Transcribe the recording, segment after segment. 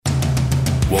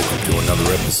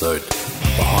another episode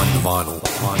Behind the Vinyl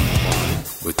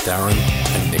with Darren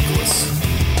and Nicholas.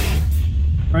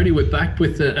 Righty, we're back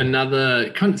with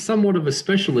another somewhat of a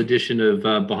special edition of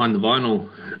Behind the Vinyl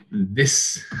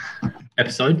this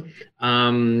episode.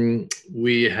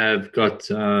 We have got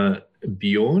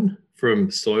Björn from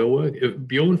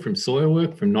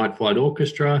Soilwork, from Night Flight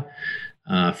Orchestra,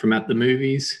 from At the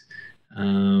Movies.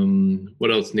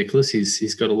 What else, Nicholas?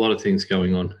 He's got a lot of things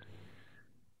going on.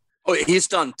 Oh, he's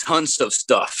done tons of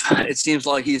stuff. It seems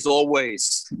like he's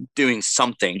always doing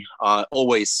something,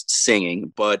 always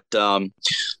singing, but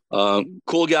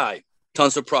cool guy.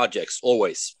 Tons of projects,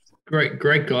 always.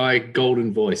 Great guy,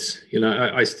 golden voice. You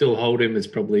know, I still hold him as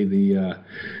probably the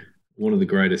one of the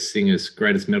greatest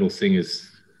metal singers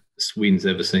Sweden's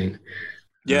ever seen.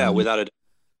 Yeah, without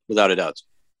a doubt.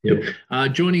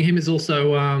 Yep. Joining him is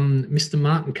also Mr.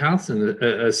 Martin Carlsson,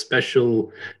 a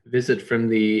special visit from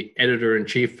the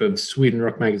editor-in-chief of Sweden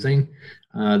Rock Magazine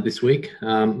this week.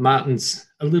 Martin's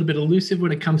a little bit elusive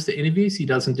when it comes to interviews. He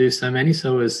doesn't do so many,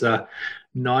 so it was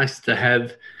nice to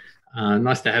have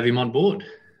him on board.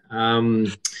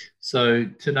 So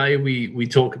today we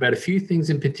talk about a few things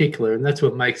in particular, and that's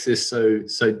what makes this so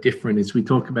different. Is we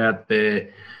talk about the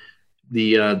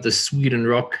Sweden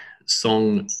rock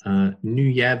song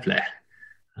Nu Jävlar.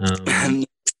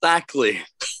 Exactly.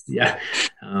 Yeah.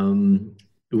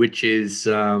 Which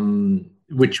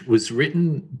was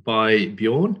written by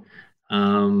Björn.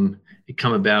 It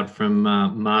come about from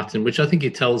Martin, which I think he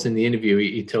tells in the interview.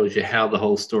 He tells you how the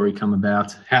whole story come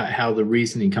about, how the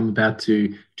reasoning come about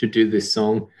to do this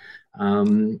song.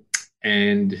 And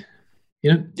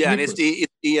you know, yeah, and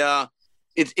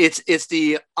it's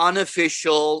the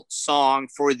unofficial song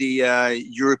for the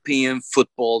European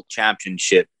Football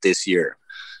Championship this year.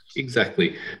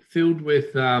 Exactly. Filled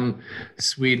with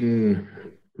Sweden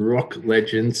rock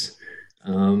legends,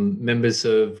 members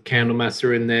of Candlemass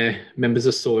are in there, members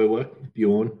of Soilwork,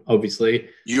 Björn, obviously.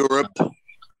 Europe,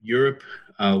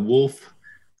 Wolf,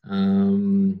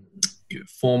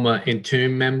 former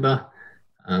Entomb member.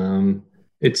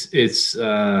 It's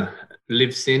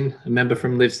Livsin, a member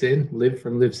from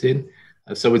Livsin.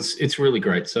 So it's really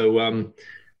great. So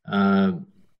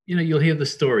you'll hear the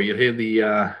story. You'll hear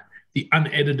the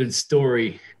unedited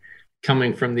story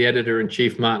coming from the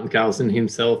editor-in-chief Martin Carlsson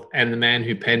himself and the man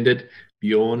who penned it,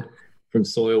 Björn from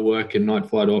Soilwork and Night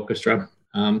Flight Orchestra.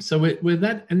 So with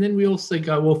that, and then we also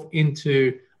go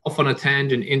off on a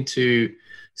tangent into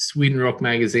Sweden Rock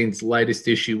Magazine's latest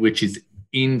issue, which is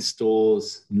in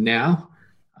stores now.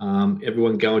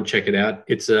 Everyone go and check it out.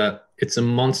 It's a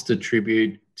monster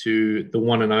tribute to the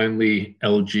one and only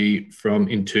LG from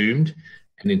Entombed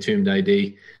and Entombed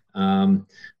AD.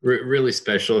 Really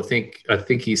special. I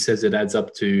think he says it adds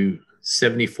up to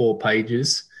 74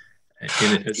 pages.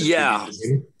 Yeah,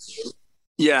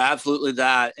 absolutely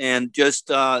that. And just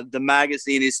the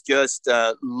magazine is just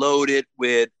loaded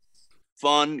with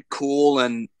fun, cool,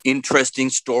 and interesting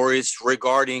stories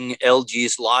regarding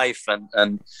LG's life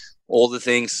and all the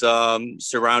things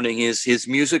surrounding his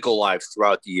musical life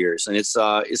throughout the years. And it's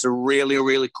a really,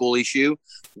 really cool issue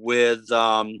with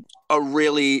a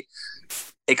really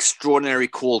extraordinary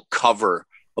cool cover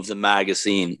of the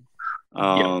magazine.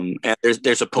 And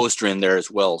there's a poster in there as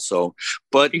well. So,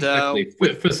 but exactly.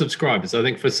 For subscribers, I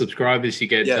think for subscribers you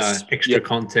get extra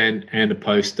content and a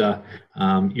poster.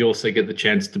 You also get the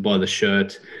chance to buy the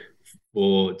shirt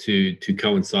or to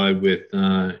coincide with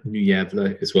Nu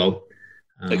Jävlar as well.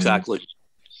 Exactly.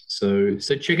 So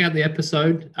check out the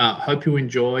episode. Hope you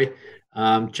enjoy.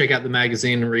 Check out the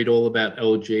magazine and read all about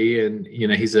LG. And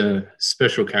he's a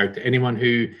special character. Anyone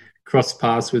who crossed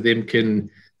paths with him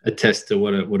can attest to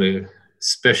what a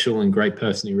special and great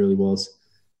person he really was.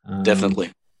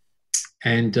 Definitely.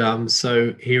 And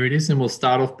so here it is, and we'll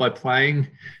start off by playing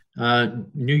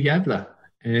Nu Jävlar,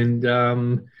 and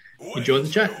enjoy the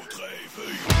chat.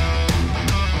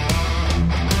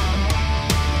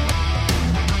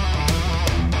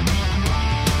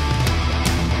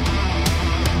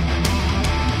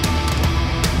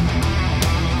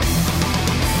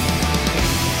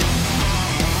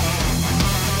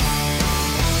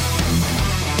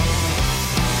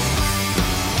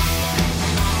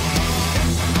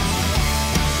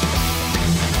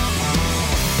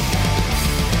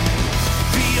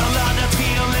 Vi har laddat,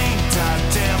 vi har längtat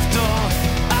efter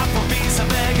att få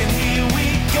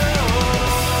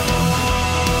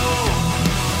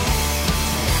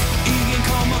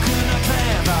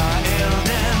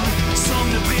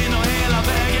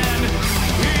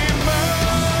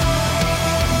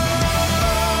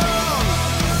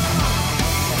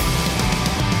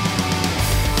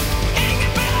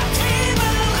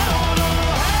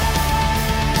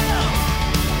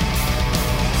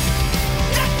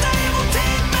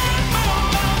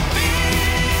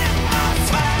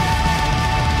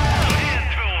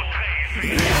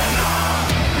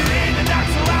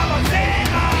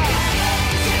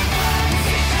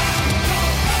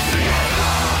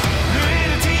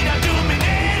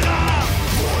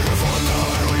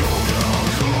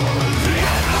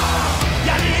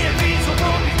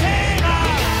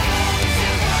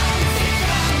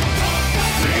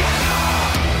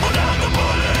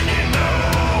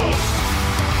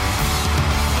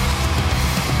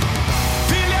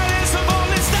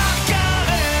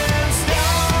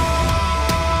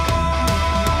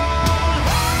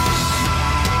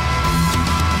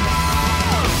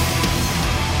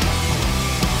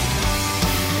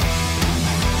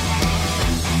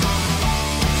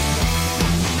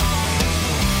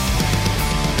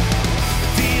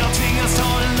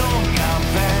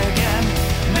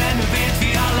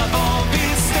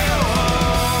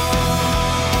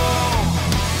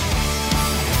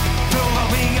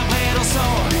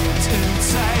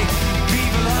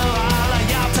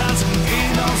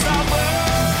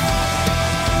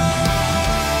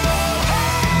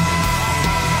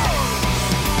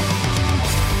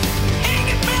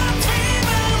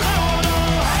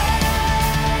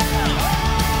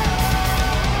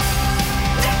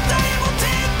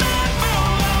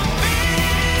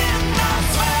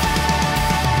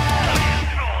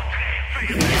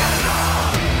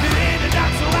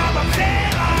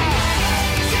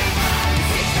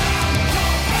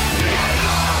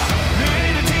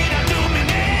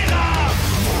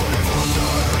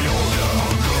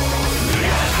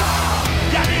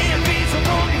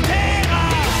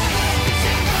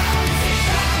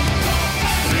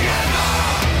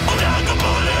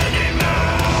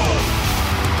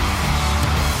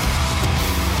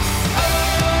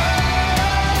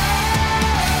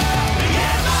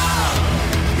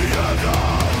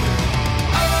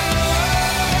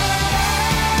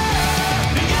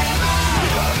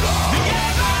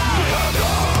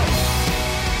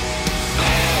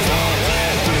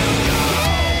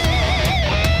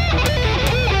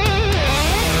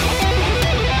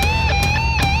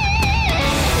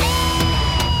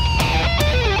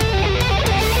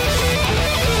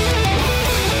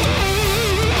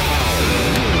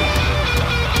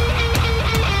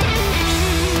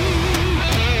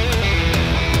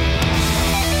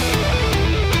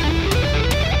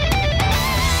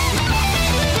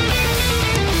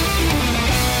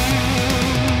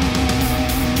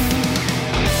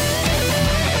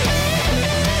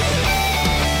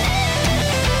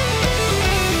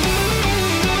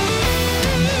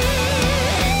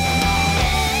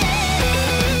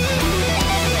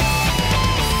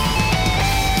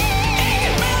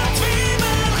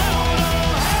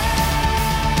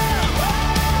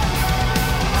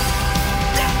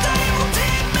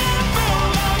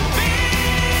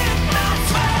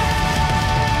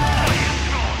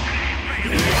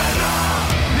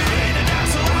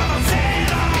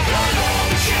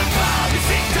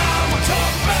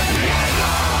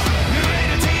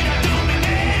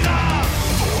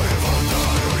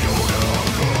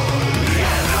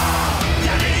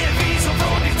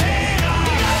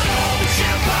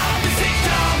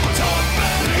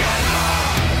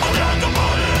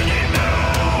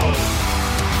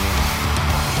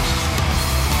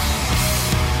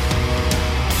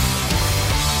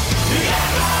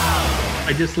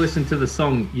I just listened to the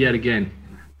song yet again,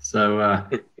 so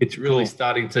it's really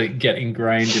starting to get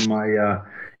ingrained in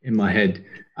my head.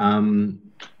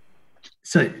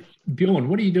 So Bjorn,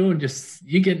 what are you doing? Just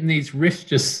you're getting these riffs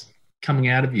just coming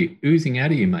out of you, oozing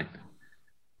out of you, mate.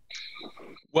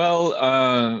 Well,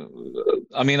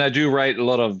 I mean, I do write a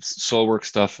lot of Soilwork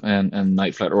stuff and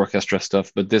Night Flight Orchestra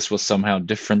stuff, but this was somehow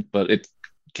different, but it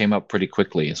came up pretty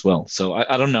quickly as well. So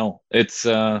I don't know. It's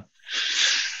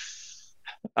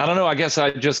I don't know. I guess I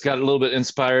just got a little bit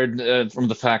inspired from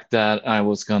the fact that I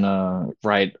was gonna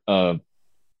write a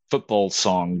football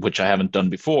song, which I haven't done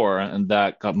before, and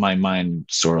that got my mind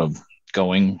sort of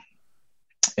going.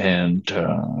 And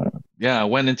I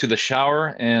went into the shower,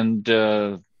 and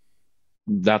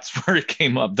that's where it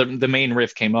came up. The main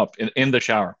riff came up in the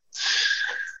shower,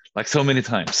 like so many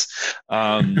times.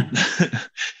 You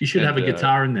should have a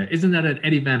guitar in there. Isn't that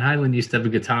Eddie Van Halen used to have a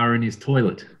guitar in his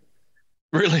toilet?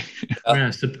 Really? Yeah,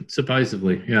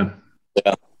 supposedly. Yeah.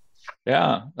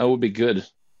 Yeah, that would be good.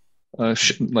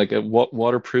 Like a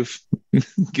waterproof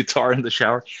guitar in the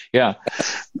shower. Yeah.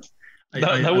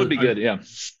 That would be good. Yeah.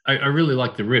 I really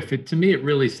like the riff. To me, it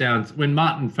really sounds, when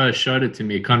Martin first showed it to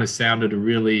me, it kind of sounded a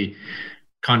really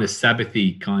kind of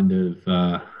Sabbathy kind of,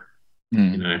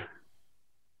 kind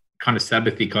of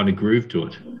Sabbathy kind of groove to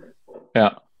it.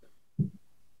 Yeah.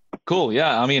 Cool.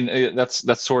 Yeah. I mean,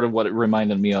 that's sort of what it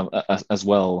reminded me of as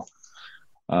well.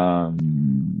 I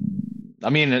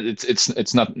mean,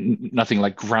 it's not nothing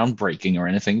like groundbreaking or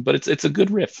anything, but it's a good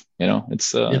riff.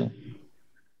 It's a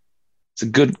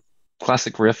good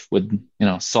classic riff with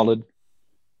solid.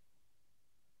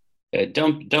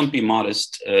 Don't be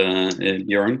modest,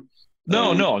 Björn.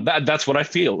 No, that's what I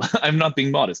feel. I'm not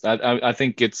being modest. I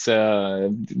think it's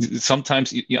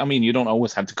sometimes. I mean, you don't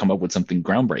always have to come up with something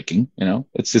groundbreaking.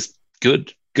 It's just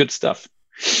good stuff.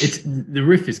 The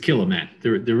riff is killer, man.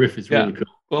 The riff is really cool.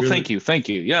 Well, really. thank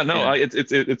you. Yeah, no, yeah.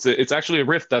 It's actually a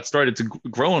riff that started to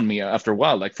grow on me after a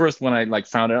while. Like first when I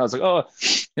found it, I was like, oh,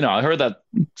 I heard that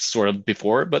sort of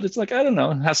before, but it's like I don't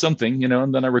know, it has something,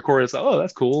 and then I recorded. It's like, oh,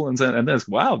 that's cool, and then it's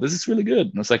wow, this is really good.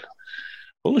 And it's like,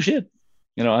 holy shit.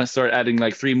 I started adding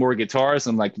like 3 more guitars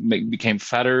and like became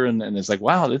fatter, and it's like,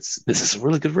 wow, this is a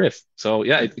really good riff. So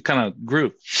yeah, it kind of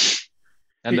grew.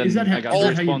 And then I got a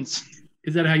response.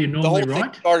 Is that how you normally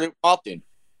write? Started Martin.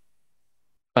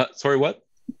 Sorry, what?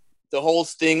 The whole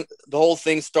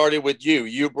thing started with you.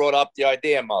 You brought up the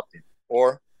idea, Martin,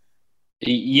 or?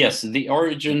 Yes, the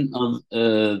origin of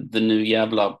the new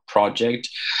Jävlar project.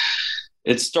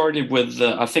 It started with,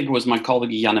 I think it was my colleague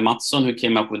Janne Mattsson who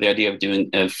came up with the idea of doing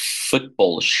a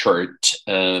football shirt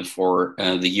for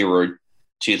the Euro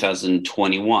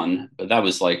 2021. But that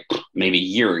was like maybe a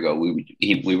year ago.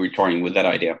 We were toying with that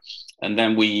idea. And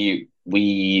then we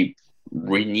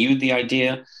renewed the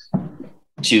idea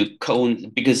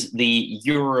because the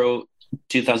Euro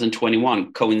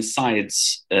 2021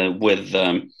 coincides with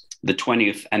the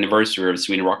 20th anniversary of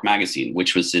Sweden Rock Magazine,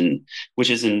 which is in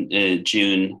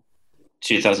June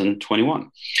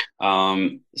 2021.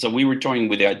 So we were toying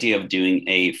with the idea of doing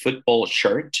a football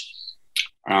shirt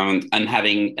and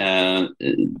having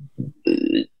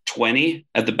 20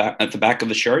 at the back of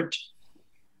the shirt,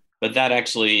 but that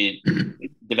actually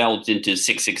developed into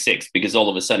 666 because all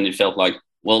of a sudden it felt like,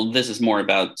 well, this is more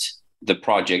about the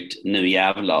project Nu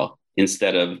Jävlar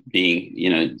instead of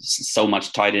being so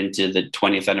much tied into the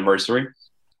 20th anniversary.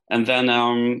 And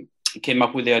then came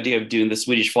up with the idea of doing the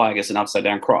Swedish flag as an upside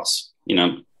down cross.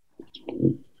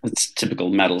 It's typical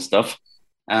metal stuff.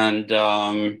 And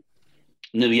Nu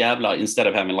Jävlar, instead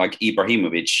of having like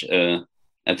Ibrahimovic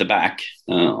at the back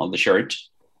of the shirt.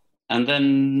 And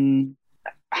then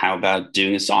how about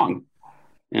doing a song?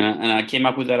 And I came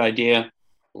up with that idea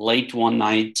late one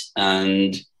night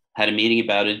and had a meeting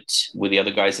about it with the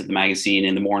other guys at the magazine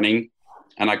in the morning.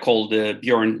 And I called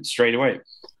Björn straight away.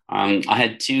 I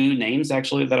had 2 names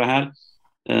actually that I had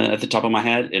at the top of my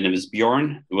head, and it was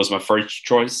Björn. It was my first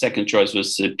choice. Second choice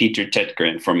was Peter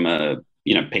Tetgren from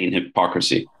Pain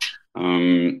Hypocrisy.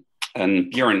 And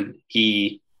Björn,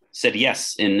 he said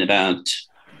yes in about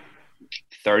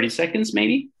 30 seconds,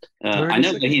 maybe. I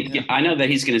know that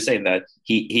he's going to say that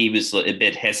he was a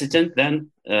bit hesitant then,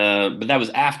 but that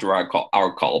was after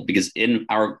our call because in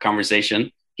our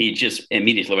conversation he just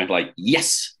immediately went like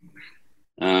yes.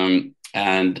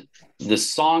 And the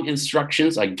song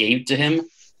instructions I gave to him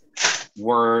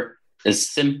were as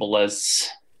simple as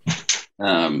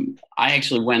I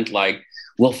actually went like,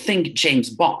 well, think James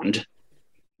Bond,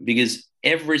 because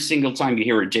every single time you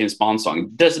hear a James Bond song,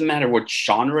 it doesn't matter what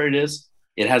genre it is,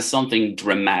 it has something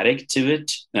dramatic to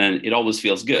it, and it always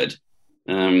feels good.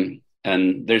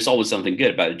 And there's always something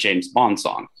good about a James Bond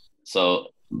song. So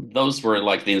those were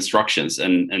like the instructions,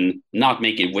 and not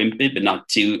make it wimpy, but not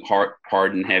too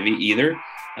hard and heavy either.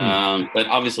 But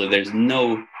obviously, there's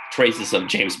no traces of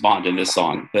James Bond in this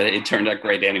song, but it turned out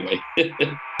great anyway.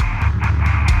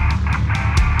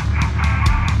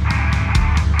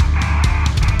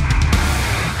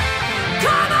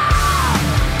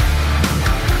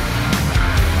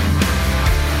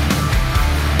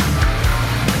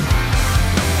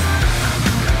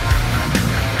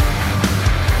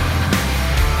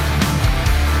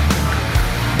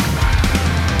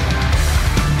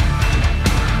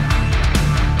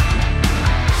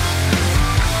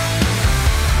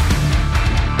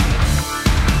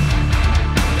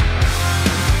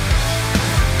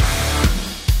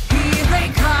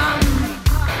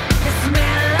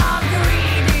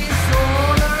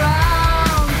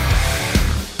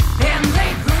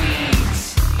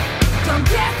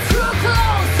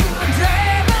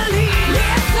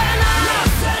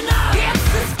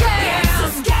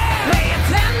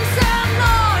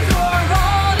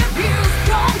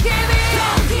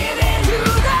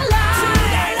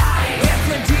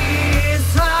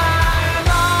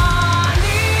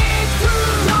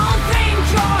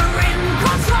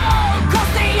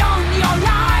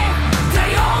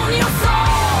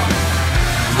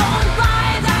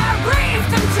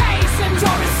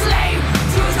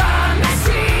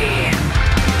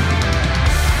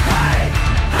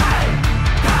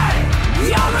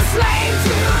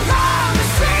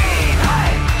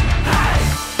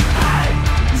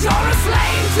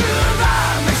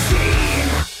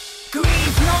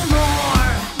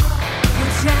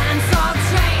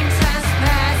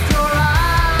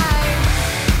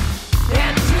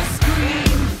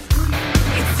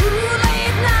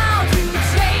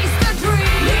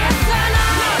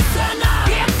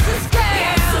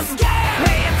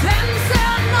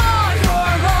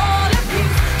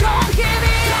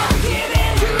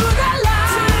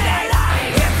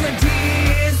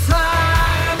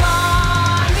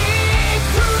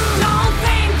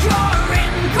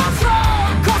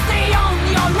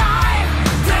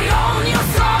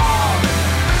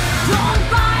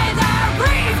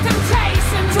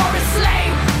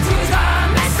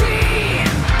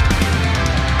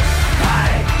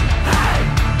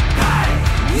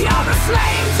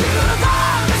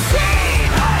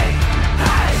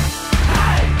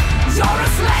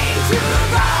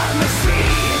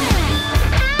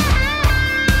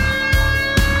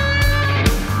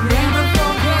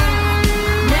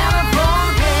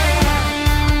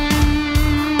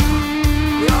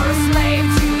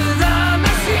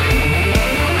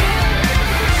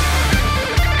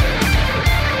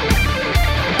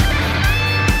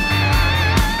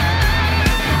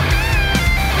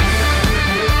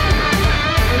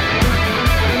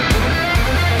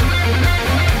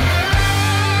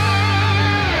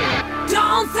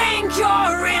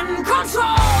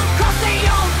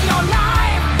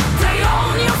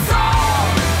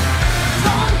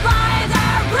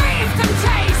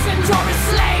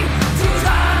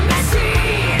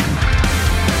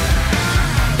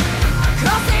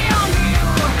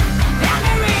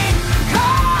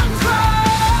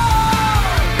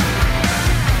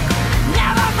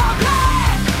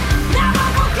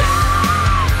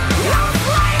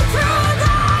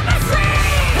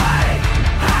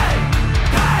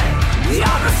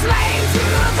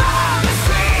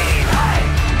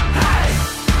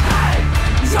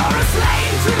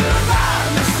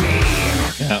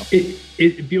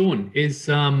 Bjorn, is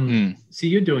so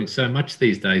you're doing so much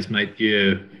these days, mate.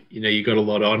 You got a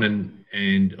lot on,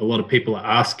 and a lot of people are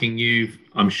asking you,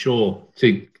 I'm sure,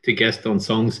 to guest on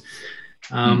songs.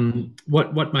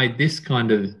 What made this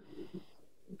kind of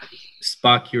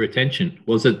spark your attention?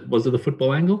 Was it the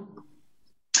football angle?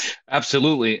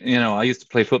 Absolutely. I used to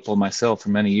play football myself for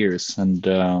many years,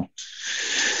 and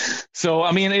so,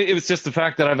 I mean, it was just the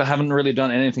fact that I haven't really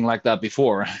done anything like that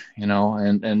before,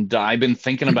 and I've been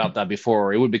thinking about that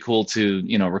before. It would be cool to,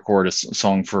 record a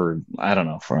song for, I don't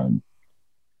know, for,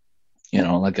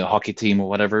 like a hockey team or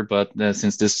whatever. But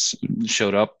since this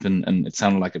showed up and it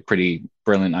sounded like a pretty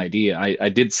brilliant idea, I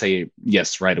did say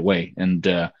yes right away.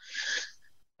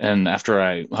 And after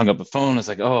I hung up the phone, I was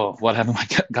like, oh, what have I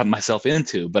got myself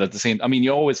into? But at the same, I mean,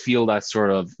 you always feel that sort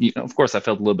of, of course, I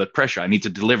felt a little bit pressure. I need to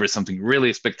deliver something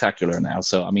really spectacular now.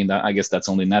 So, I mean, I guess that's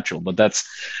only natural. But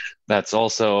that's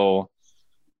also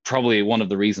probably one of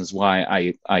the reasons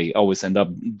why I always end up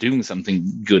doing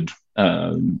something good.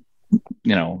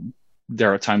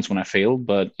 There are times when I fail,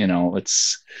 but,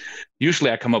 it's usually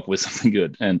I come up with something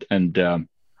good. And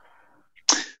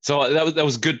So that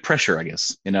was good pressure, I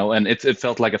guess, and it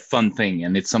felt like a fun thing,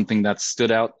 and it's something that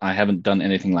stood out. I haven't done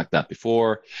anything like that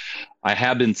before. I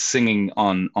have been singing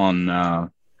on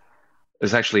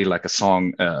there's actually like a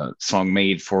song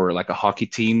made for like a hockey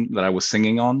team that I was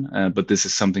singing on, but this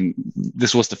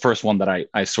was the first one that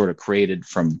I sort of created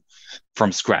from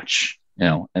scratch,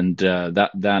 and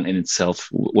that in itself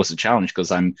was a challenge,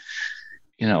 because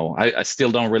I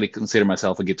still don't really consider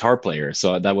myself a guitar player.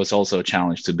 So that was also a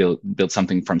challenge to build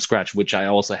something from scratch, which I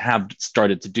also have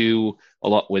started to do a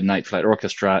lot with Night Flight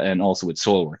Orchestra and also with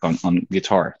Soilwork on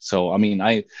guitar. So, I mean,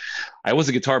 I was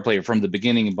a guitar player from the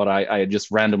beginning, but I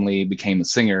just randomly became a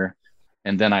singer.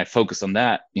 And then I focused on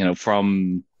that,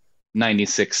 from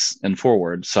 96 and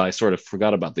forward. So I sort of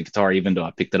forgot about the guitar, even though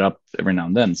I picked it up every now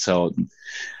and then. So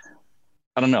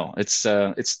I don't know. It's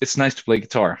nice to play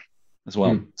guitar as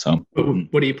well. So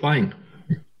what are you playing?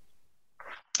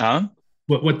 Huh?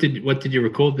 What did you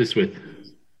record this with?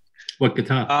 What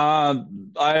guitar?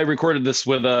 I recorded this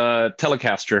with a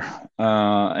Telecaster,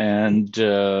 and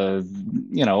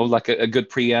like a good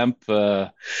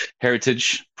preamp,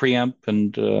 Heritage preamp,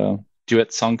 and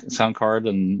Duet sound card,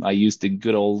 and I used the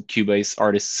good old Cubase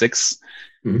Artist 6,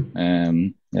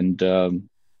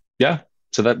 yeah.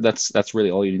 So that's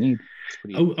really all you need.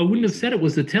 I wouldn't have said it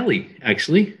was a Telly.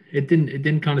 Actually, it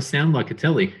didn't kind of sound like a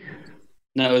Telly.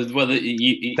 No, well,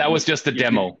 that was just a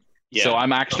demo. Yeah. So I'm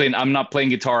not playing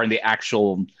guitar in the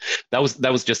actual. That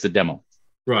was just a demo.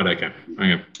 Right. Okay.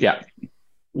 Yeah.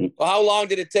 Well, how long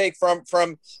did it take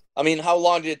how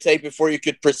long did it take before you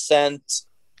could present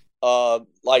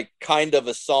like kind of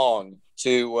a song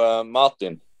to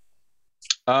Martin?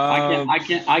 I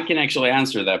can actually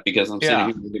answer that, because I'm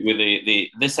sitting with the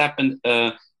this happened.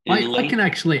 I can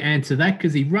actually answer that,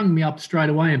 because he rung me up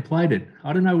straight away and played it.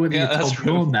 I don't know whether you told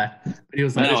Björn that, but he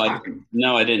was like,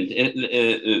 No, I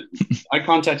didn't. I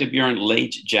contacted Björn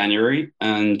late January,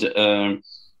 and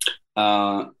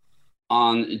on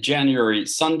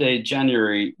Sunday,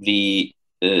 January the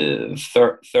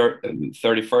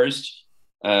 31st,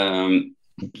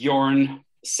 Björn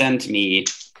sent me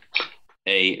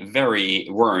a very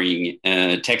worrying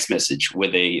text message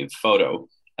with a photo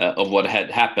of what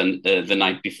had happened the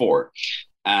night before.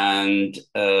 And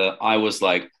I was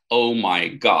like, oh my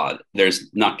God,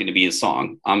 there's not going to be a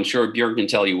song. I'm sure Björn can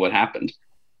tell you what happened.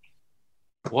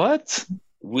 What?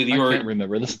 I can't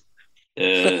remember this.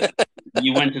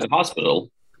 You went to the hospital.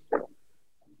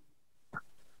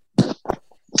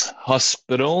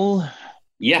 Hospital?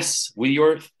 Yes, with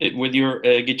your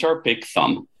guitar pick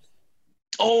thumb.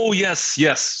 Oh yes.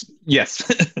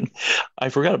 I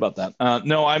forgot about that.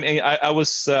 No, I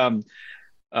was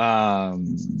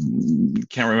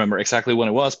can't remember exactly when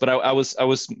it was, but I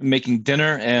was making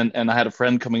dinner, and I had a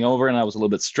friend coming over, and I was a little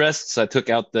bit stressed, so I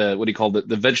took out the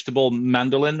vegetable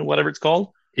mandolin, whatever it's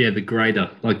called. Yeah, the grater,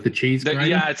 like the cheese grater.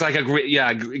 Yeah, it's like a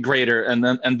grater,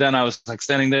 and then I was like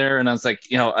standing there, and I was like,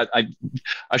 I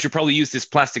should probably use this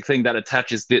plastic thing that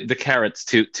attaches the carrots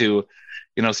to so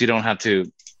you don't have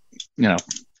to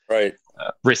right.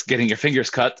 Risk getting your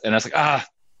fingers cut. And I was like,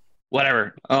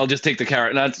 whatever, I'll just take the carrot.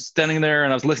 And I was standing there,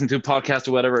 and I was listening to a podcast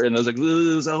or whatever, and I was like,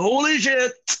 holy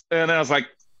shit. And I was like,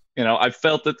 I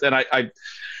felt it, and I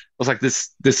was like this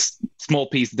small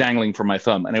piece dangling from my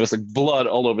thumb, and it was like blood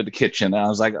all over the kitchen. And I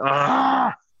was like,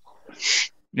 so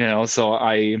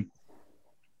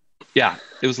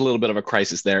it was a little bit of a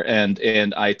crisis there,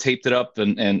 and I taped it up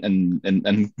and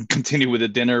continued with the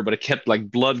dinner, but it kept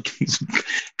like blood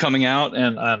coming out,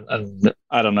 and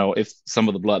I don't know if some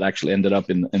of the blood actually ended up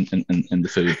in the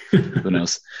food. Who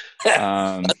knows?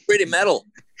 That's pretty metal.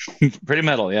 Pretty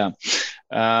metal, yeah.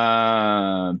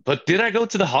 But did I go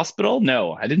to the hospital?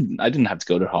 No, I didn't have to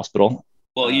go to the hospital.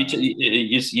 Well, you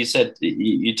said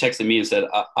you texted me and said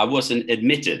I wasn't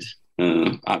admitted.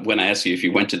 When I asked you if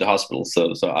you went to the hospital,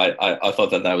 so I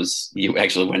thought that was you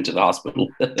actually went to the hospital.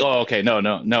 Oh, okay,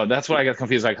 no, that's why I got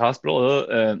confused. Like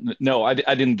hospital? No, I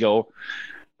didn't go.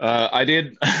 I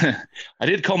did I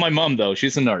did call my mom though.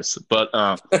 She's a nurse, but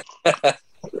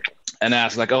and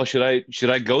asked like, oh, should I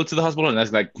go to the hospital? And I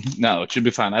was like, no, it should be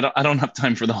fine. I don't have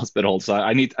time for the hospital, so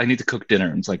I need to cook dinner.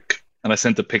 And it's like, and I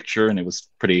sent a picture, and it was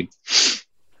pretty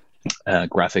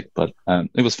graphic, but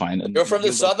it was fine. You're from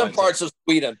the southern parts of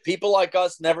Sweden. People like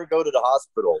us never go to the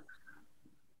hospital.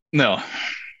 No.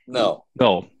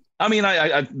 I mean,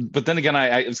 but then again,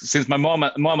 I since my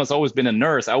mom has always been a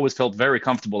nurse, I always felt very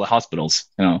comfortable at hospitals.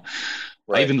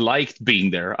 Right. I even liked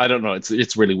being there. I don't know.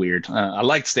 It's really weird. I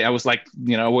liked stay. I was like,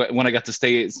 when I got to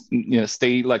stay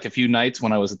like a few nights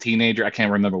when I was a teenager. I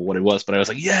can't remember what it was, but I was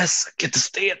like, yes, I get to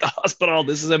stay at the hospital.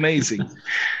 This is amazing.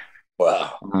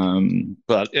 Wow.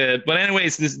 But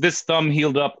anyways, this thumb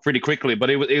healed up pretty quickly. But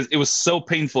it was so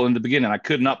painful in the beginning. I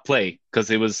could not play because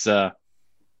it was the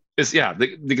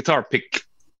guitar pick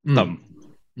thumb.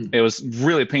 It was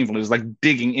really painful. It was like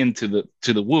digging into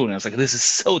the wound. I was like, this is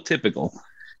so typical.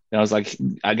 And I was like,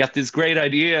 I got this great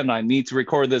idea and I need to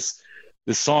record this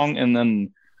song, and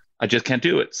then I just can't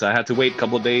do it. So I had to wait a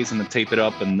couple of days and then tape it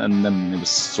up, and then it was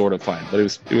sort of fine. But it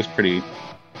was pretty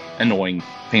annoying,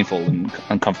 painful, and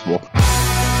uncomfortable.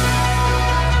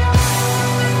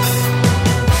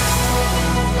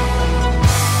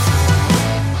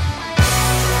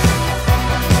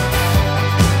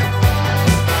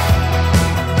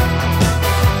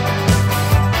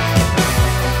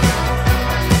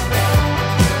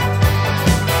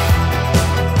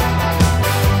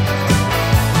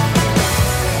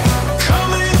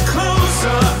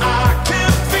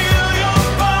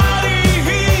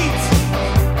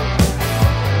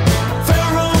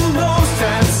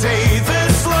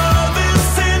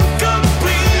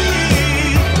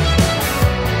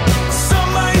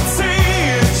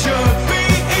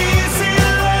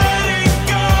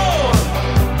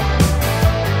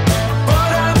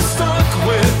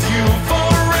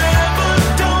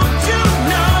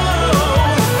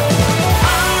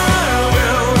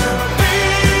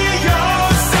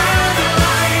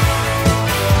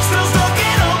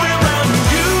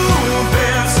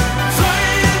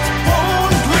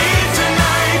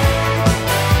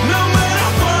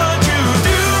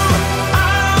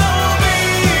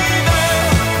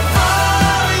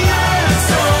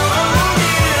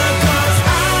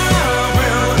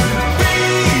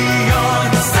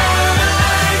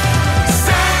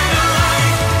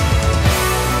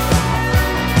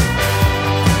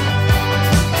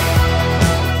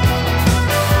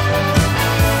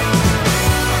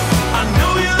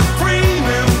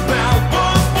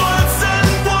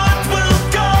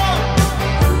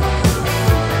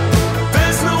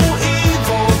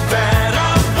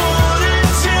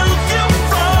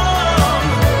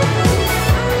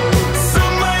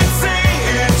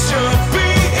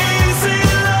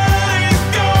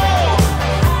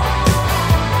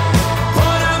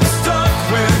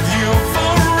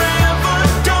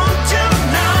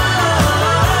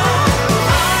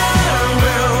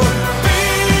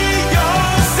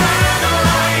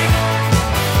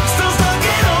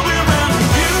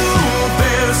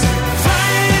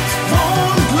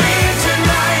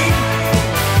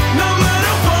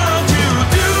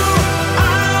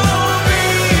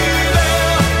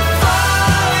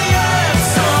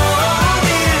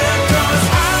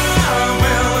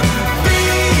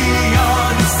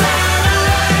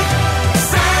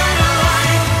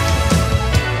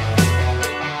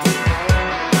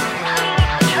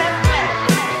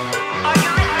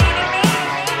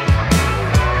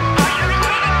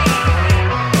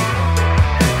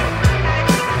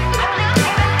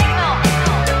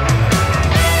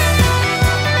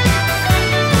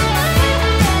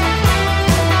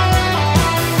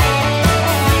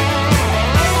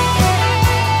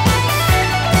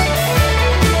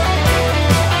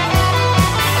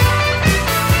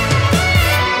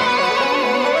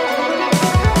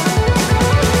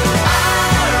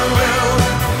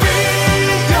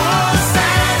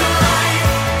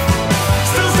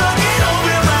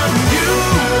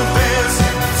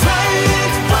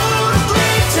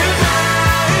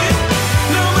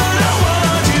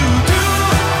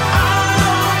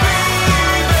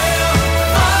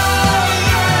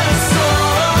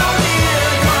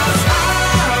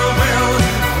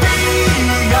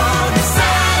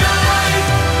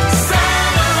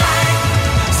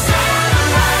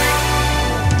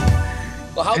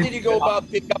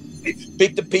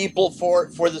 Pick the people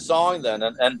for the song then,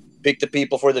 and pick the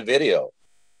people for the video?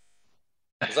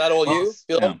 Is that all you,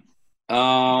 Bill? Yeah.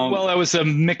 Well, it was a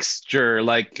mixture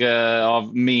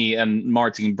of me and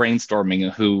Martin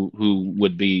brainstorming who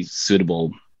would be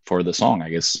suitable for the song, I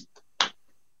guess.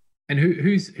 And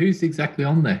who's exactly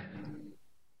on there?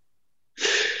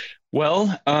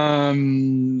 Well,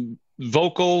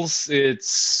 vocals,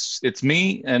 it's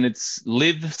me, and it's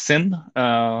Liv Sin,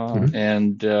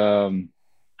 and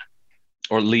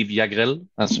or Liv Jägrel,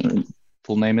 that's what her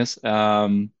full name is.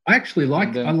 I actually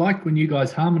like when you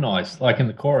guys harmonize, like in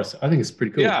the chorus. I think it's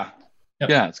pretty cool. Yeah, yep.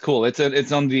 Yeah, it's cool. It's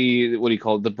on the, what do you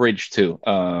call it, the bridge too,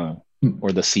 or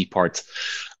the C part.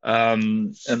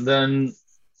 And then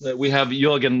we have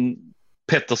Jörgen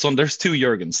Pettersson. There's two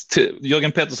Jörgens.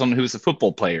 Jörgen Pettersson, who's a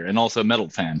football player and also a metal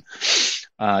fan.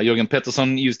 Jörgen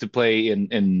Pettersson used to play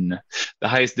in the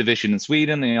highest division in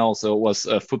Sweden. He also was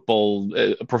a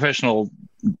professional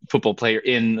football player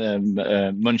in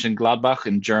Mönchengladbach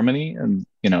in Germany, and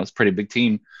it's a pretty big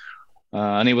team.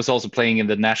 And he was also playing in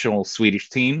the national Swedish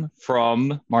team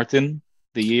from Martin,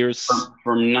 the years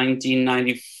from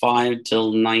 1995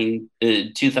 till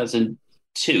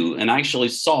 2002, and I actually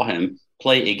saw him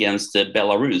play against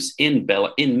Belarus in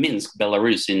Minsk,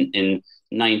 Belarus in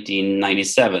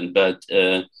 1997. But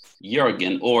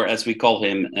Jürgen, or as we call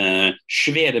him,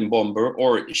 Schwedenbomber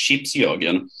or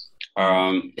Chips-Jürgen,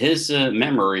 his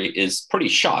memory is pretty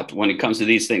shot when it comes to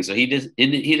these things. So he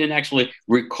didn't actually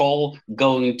recall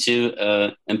going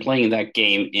to and playing that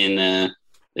game in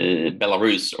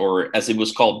Belarus, or as it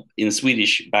was called in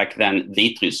Swedish back then,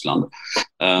 Vitryssland.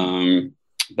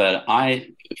 But I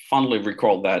fondly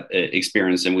recall that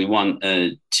experience, and we won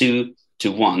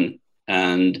 2-1.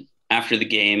 And after the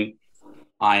game,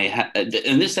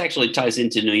 and this actually ties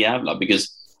into Nu Jävlar,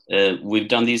 because we've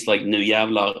done these like Nu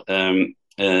Jävlar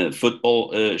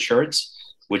football shirts,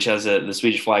 which has the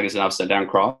Swedish flag as an upside down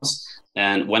cross.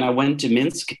 And when I went to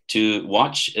Minsk to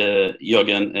watch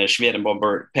Jürgen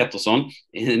Schwedenbomber Pettersson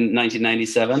in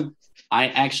 1997, I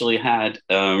actually had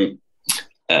an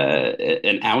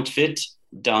outfit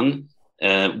done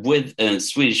with a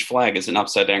Swedish flag as an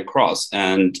upside down cross.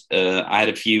 And I had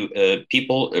a few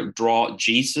people draw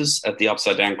Jesus at the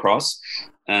upside down cross.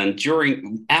 And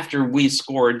after we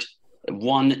scored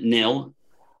 1-0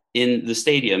 in the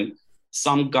stadium,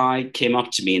 some guy came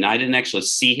up to me, and I didn't actually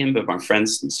see him, but my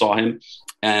friends saw him,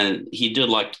 and he did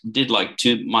like to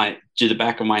the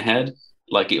back of my head,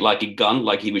 like a gun,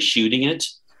 like he was shooting it.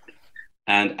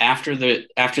 And after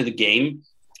the game,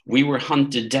 we were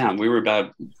hunted down. We were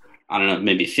about, I don't know,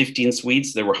 maybe 15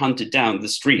 Swedes. They were hunted down the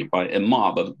street by a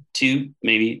mob of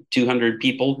maybe 200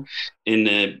 people in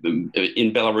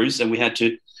Belarus, and we had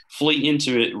to flee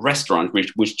into a restaurant,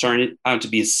 which turned out to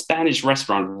be a Spanish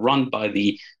restaurant run by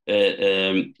the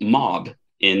mob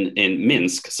in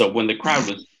Minsk. So when the crowd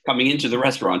was coming into the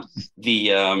restaurant,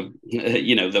 the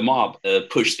mob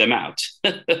pushed them out.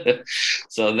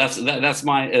 So that's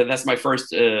my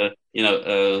first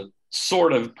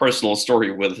sort of personal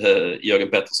story with Jürgen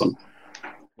Pettersson.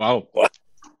 Wow,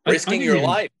 risking your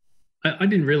life. I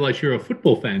didn't realize you're a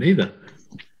football fan either.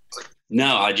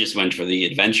 No, I just went for the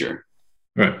adventure.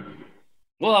 Right.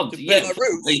 Well, yeah,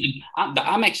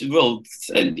 I'm actually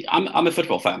I'm a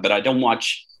football fan, but I don't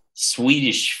watch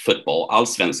Swedish football,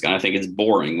 Allsvenskan. I think it's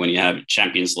boring when you have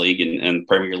Champions League and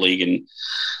Premier League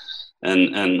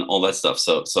and all that stuff.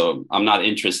 So I'm not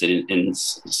interested in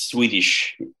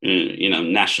Swedish,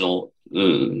 national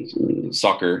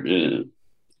soccer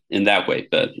in that way.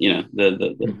 But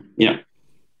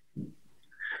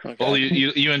Okay. Well,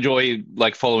 you enjoy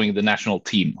like following the national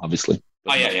team, obviously.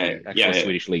 Oh yeah.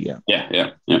 Swedish league, yeah.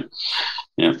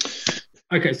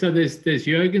 Okay, so there's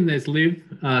Jürgen, there's Liv.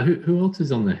 Who else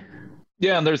is on there?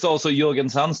 Yeah, and there's also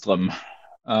Jürgen Sandström,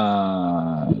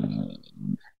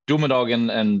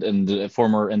 Domedagen and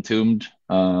former Entombed.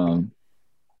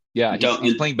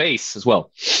 He's playing bass as well.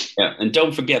 Yeah, and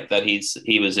don't forget that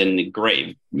he was in the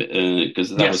Grave, because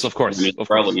that was of course.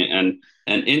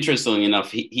 And interestingly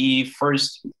enough, he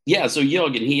first, so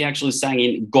Jürgen, he actually sang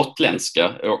in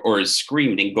Gotländska or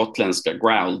screamed in Gotländska,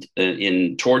 growled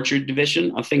in Torture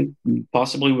Division, I think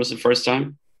possibly was the first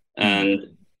time.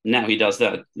 And now he does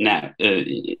that now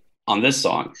on this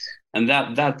song. And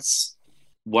that's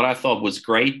what I thought was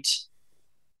great,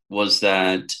 was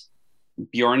that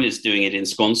Björn is doing it in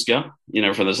Skånska,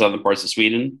 for the southern parts of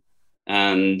Sweden.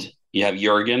 And you have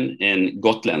Jürgen in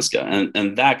Gotländska.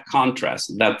 And that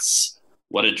contrast, that's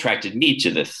what attracted me to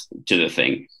the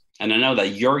thing. And I know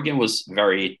that Jürgen was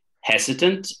very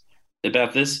hesitant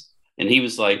about this, and he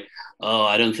was like, "Oh,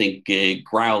 I don't think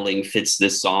growling fits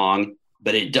this song,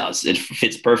 but it does. It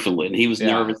fits perfectly." And he was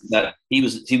nervous that he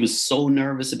was so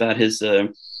nervous about his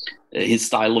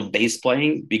style of bass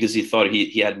playing, because he thought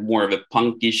he had more of a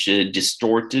punkish,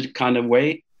 distorted kind of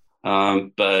way.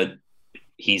 But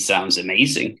he sounds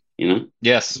amazing,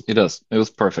 Yes, he does. It was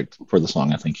perfect for the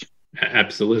song, I think.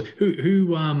 Absolutely.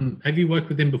 Who have you worked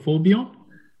with him before, Björn?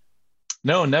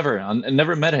 No, never. I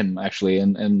never met him actually,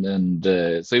 and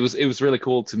so it was really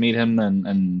cool to meet him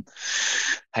and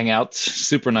hang out.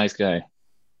 Super nice guy.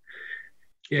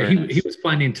 Yeah, he was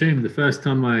playing Entombed the first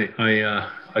time I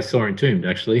saw Entombed,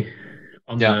 actually,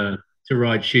 on the To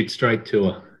Ride Shoot Straight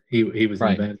tour. He was in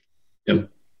the band. Yep.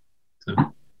 So.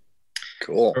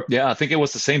 Cool. Yeah, I think it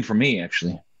was the same for me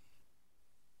actually.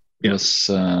 It was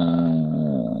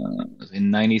in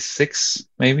 96,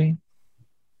 maybe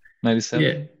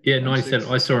 97. Yeah,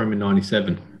 97. I saw him in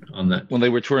 97 on that. When they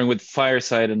were touring with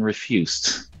Fireside and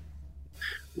Refused.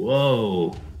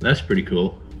 Whoa, that's pretty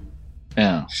cool.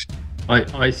 Yeah.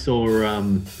 I saw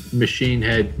Machine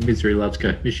Head, Misery Loves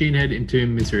Co. Machine Head,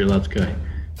 Entombed, Misery Loves Co.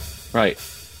 Right.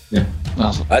 Yeah,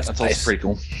 That's also nice. pretty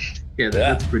cool. yeah,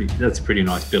 that's a pretty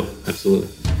nice bill. Absolutely.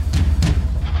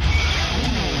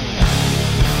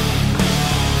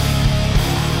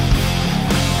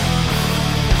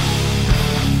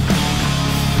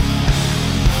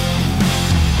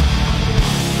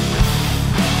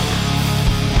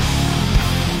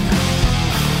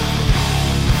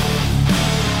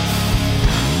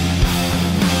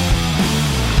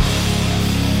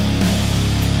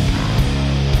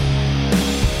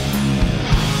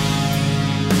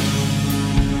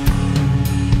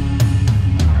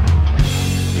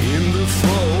 In the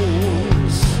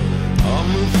flows of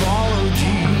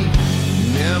mythology,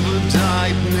 never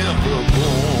died, never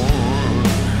born.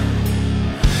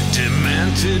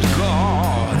 Demented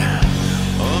God,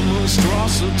 a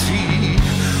monstrosity.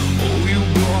 Oh, you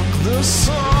block the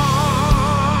sun.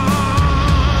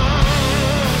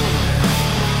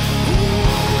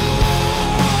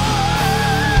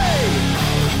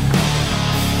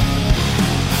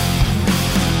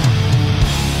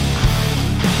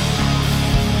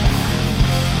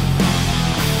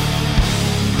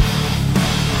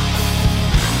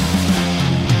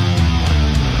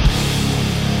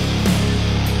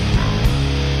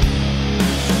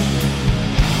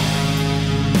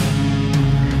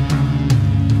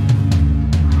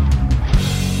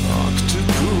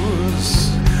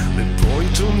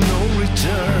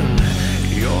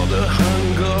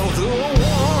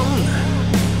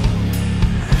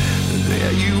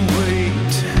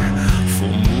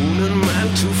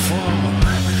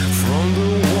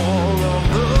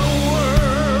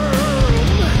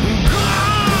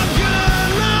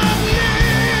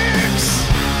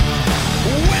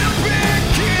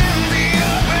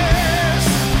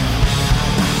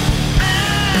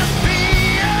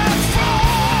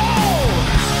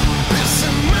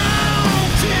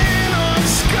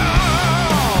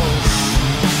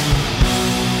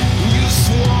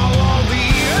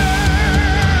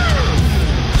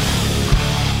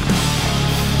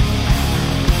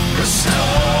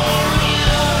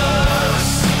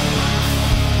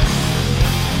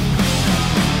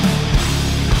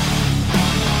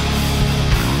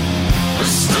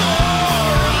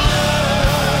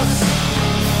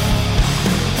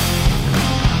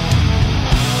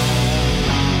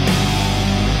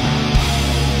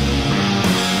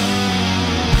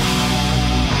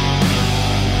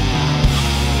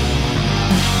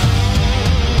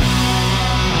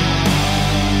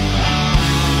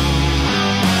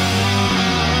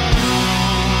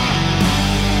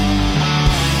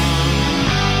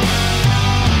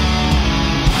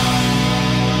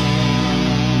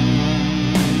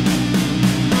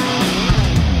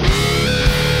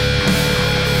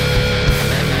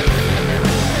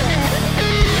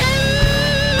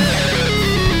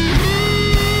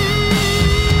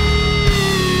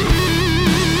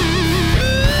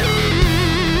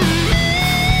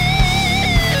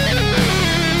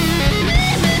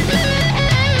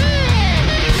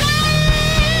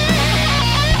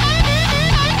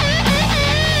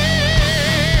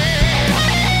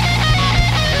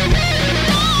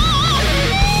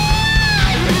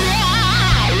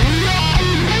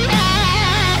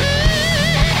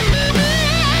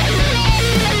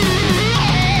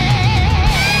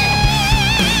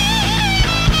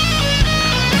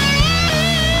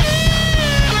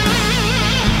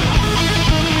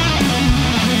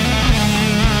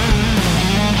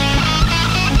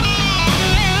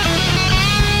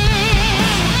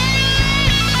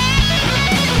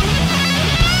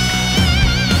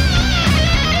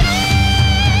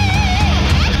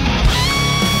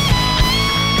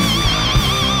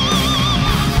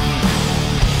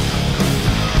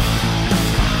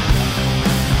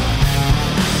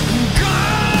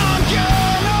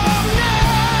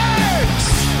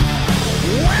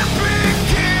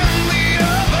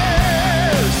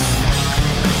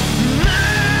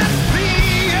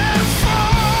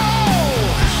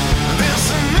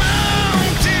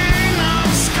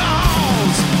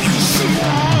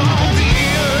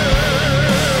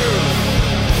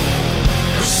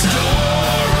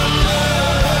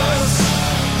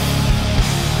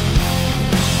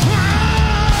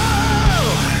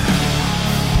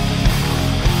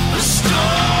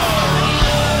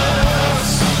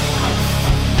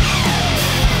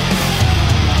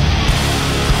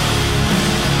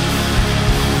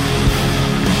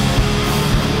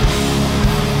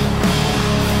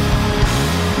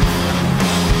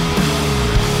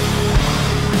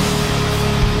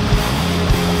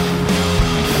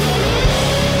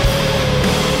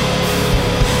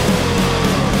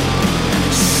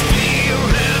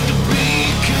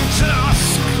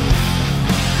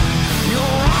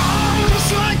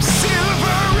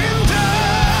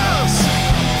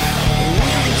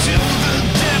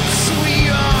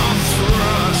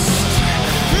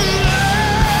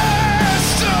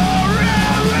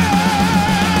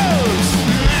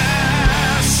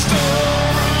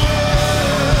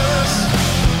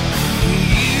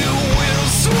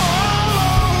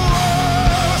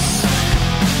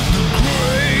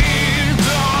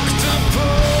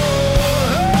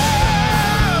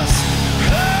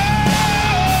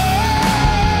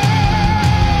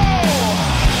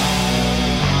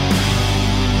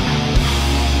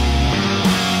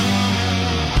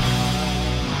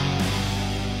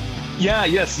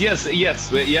 yes.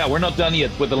 Yeah, we're not done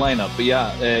yet with the lineup, but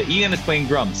yeah, Ian is playing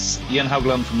drums. Ian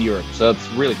Haugland from Europe, so that's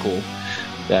really cool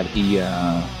that he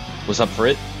was up for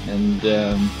it. And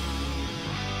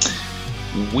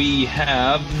we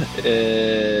have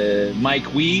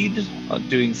Mike Weed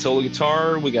doing solo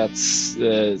guitar. We got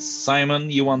Simon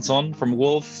Johansson from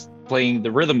Wolf playing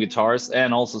the rhythm guitars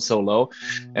and also solo,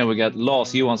 and we got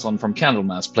Lars Johansson from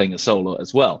Candlemass playing a solo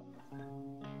as well.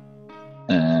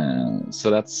 So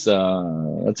that's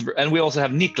and we also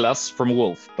have Niklas from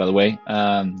Wolf, by the way,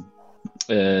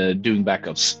 doing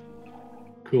backups.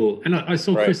 Cool. And I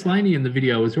saw Chris Laney in the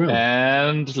video as well.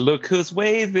 And look who's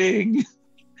waving.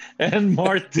 And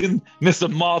Mr.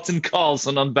 Martin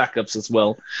Carlsson on backups as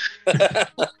well.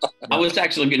 I was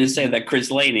actually going to say that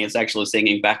Chris Laney is actually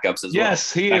singing backups as well.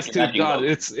 Yes, he is too. God,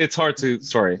 it's hard to.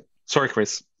 Sorry,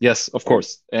 Chris. Yes, of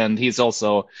course. And he's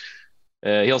also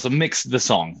he also mixed the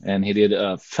song, and he did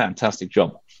a fantastic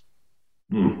job.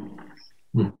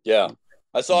 Yeah,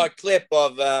 I saw a clip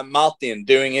of Martin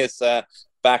doing his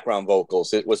background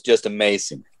vocals. It was just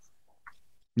amazing.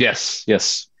 Yes.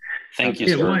 Thank you,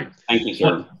 sir. Thank you,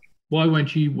 sir. Why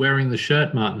weren't you wearing the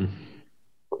shirt, Martin?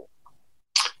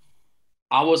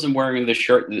 I wasn't wearing the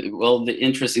shirt. Well, the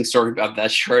interesting story about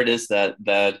that shirt is that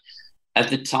at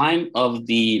the time of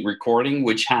the recording,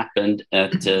 which happened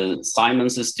at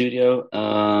Simon's studio,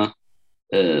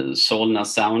 Solna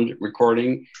Sound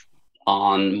recording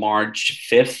on March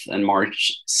 5th and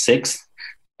March 6th,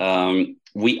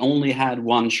 we only had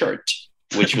one shirt,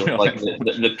 which was like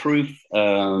the proof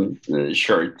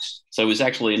shirt. So it was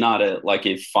actually not a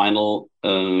final,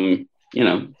 from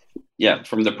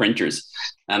the printers.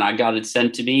 And I got it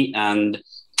sent to me, and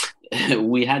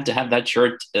we had to have that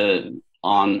shirt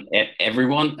on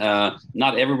everyone.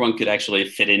 Not everyone could actually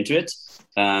fit into it.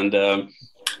 And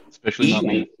especially not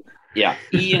me. Yeah,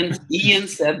 Ian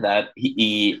said that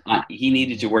he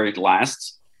needed to wear it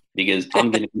last because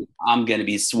I'm gonna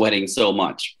be sweating so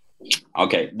much.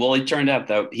 Okay, well, it turned out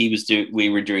that we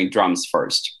were doing drums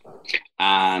first,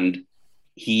 and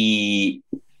he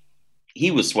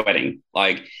was sweating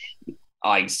like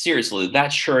seriously.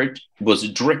 That shirt was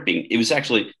dripping. It was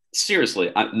actually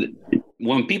seriously.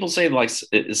 When people say a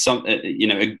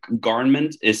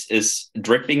garment is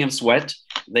dripping of sweat,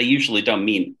 they usually don't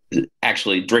mean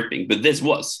actually dripping, but it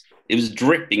was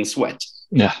dripping sweat.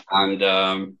 Yeah,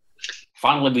 and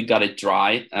finally we got it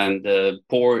dry, and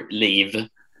poor Liv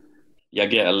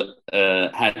Jagel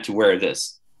had to wear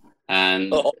this,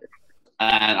 and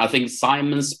I think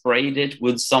Simon sprayed it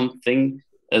with something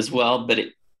as well, but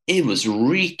it was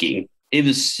reeking. It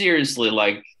was seriously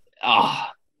like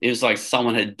it was like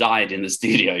someone had died in the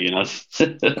studio,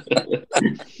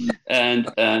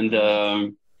 and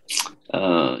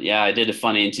I did a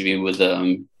funny interview with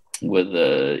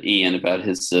Ian about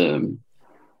his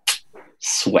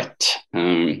sweat,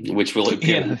 which will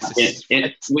appear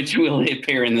which will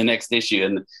appear in the next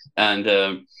issue, and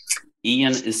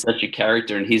Ian is such a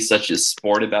character, and he's such a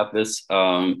sport about this.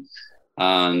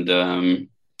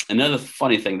 Another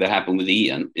funny thing that happened with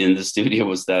Ian in the studio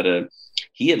was that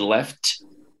he had left.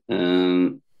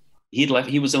 He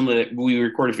was we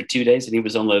recorded for 2 days, and he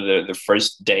was on the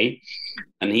first day,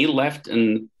 and he left,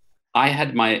 and I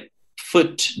had my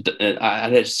foot. I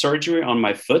had surgery on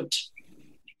my foot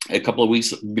a couple of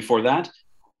weeks before that,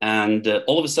 and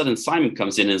all of a sudden Simon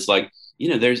comes in and is like,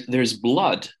 there's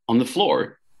blood on the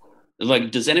floor.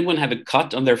 Like, does anyone have a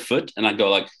cut on their foot? And I go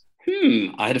like,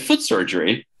 I had a foot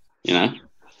surgery,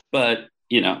 but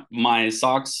my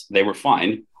socks, they were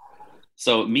fine.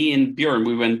 So me and Björn,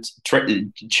 we went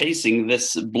chasing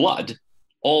this blood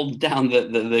all down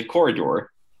the corridor,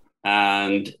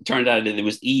 and turned out that it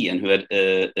was Ian who had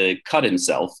cut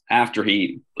himself after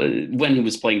when he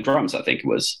was playing drums, I think it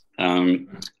was.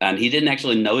 And he didn't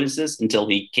actually notice this until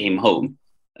he came home,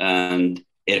 and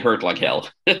it hurt like hell.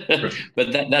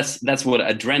 But that's what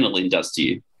adrenaline does to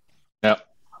you. Yeah.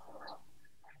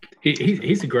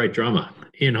 He's a great drummer.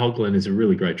 Ian Haugland is a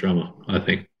really great drummer, I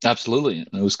think. Absolutely.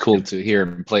 It was cool to hear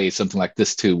him play something like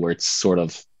this too, where it's sort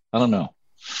of, I don't know.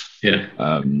 Yeah.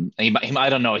 I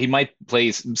don't know. He might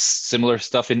play similar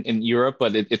stuff in Europe,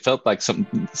 but it felt like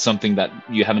something that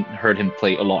you haven't heard him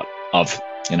play a lot of.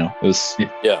 It was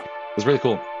really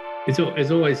cool. It's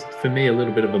always for me a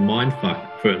little bit of a mind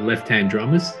fuck for left-hand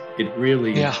drummers. It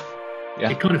really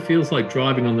it kind of feels like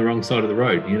driving on the wrong side of the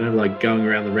road. Like going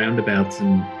around the roundabouts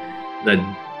and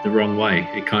the wrong way.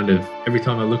 It kind of, every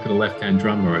time I look at a left-hand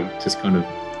drummer, it just kind of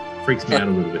freaks me out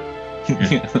a little bit.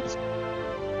 Yeah.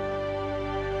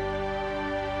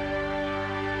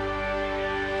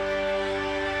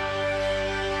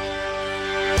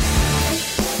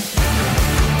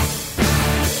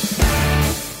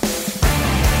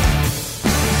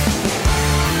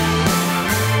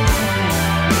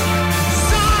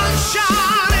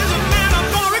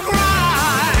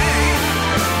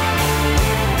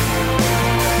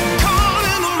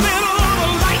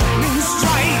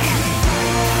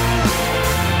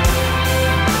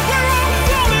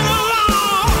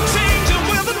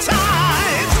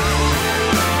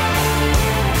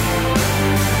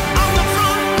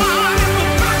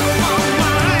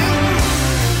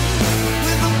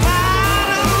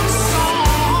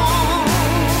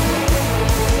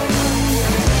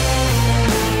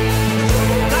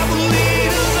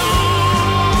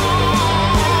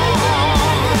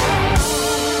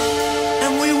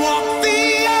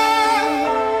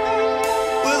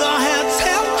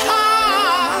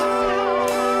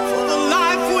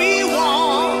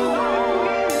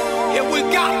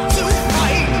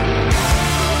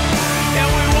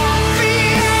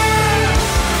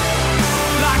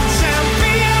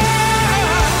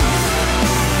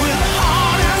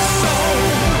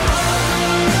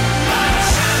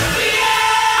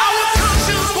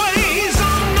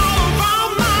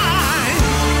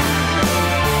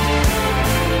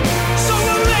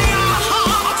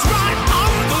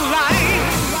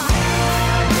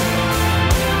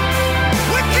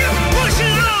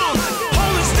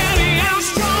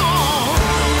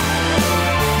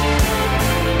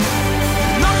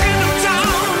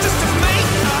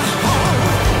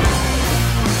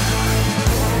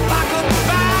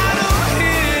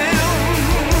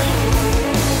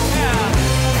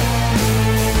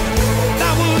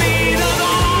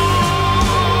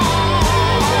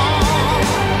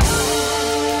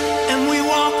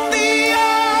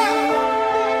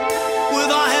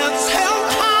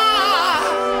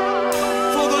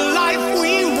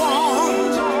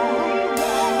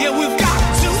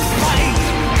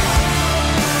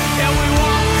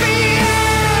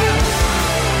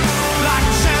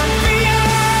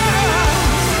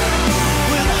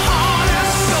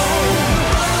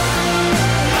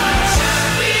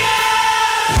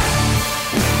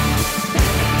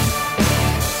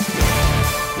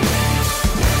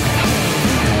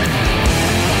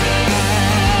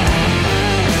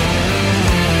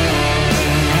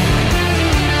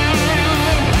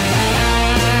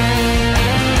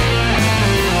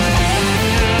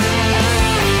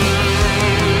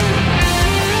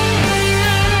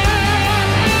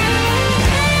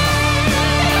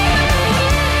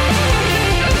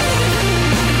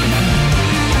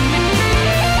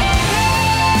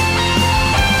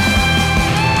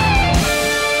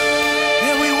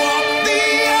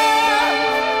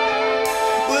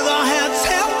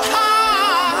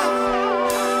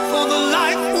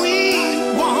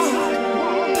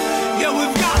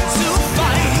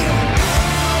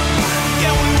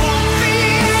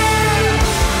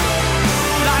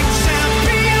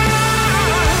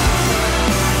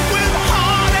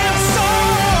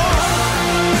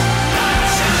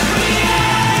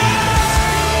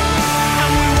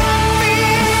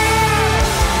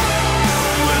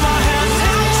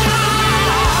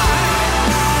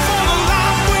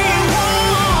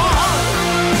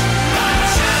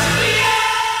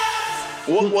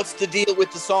 what's the deal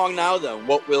with the song now, then?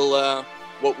 What will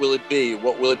it be?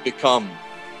 What will it become?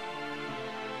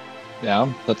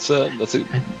 Yeah, that's a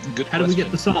good How do we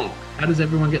get the song? How does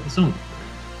everyone get the song?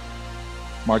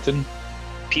 Martin?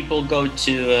 People go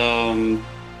to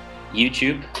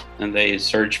YouTube and they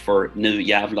search for Nu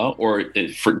Jävlar, or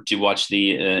to watch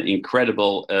the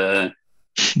incredible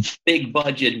big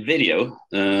budget video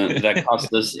that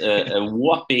cost us a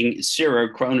whopping 0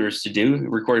 kroners to do,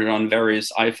 recorded on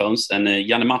various iPhones. And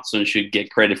Janne Mattsson should get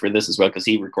credit for this as well, because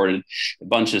he recorded a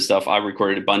bunch of stuff. I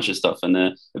recorded a bunch of stuff,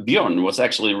 and Björn was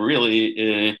actually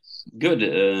really good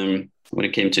when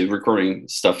it came to recording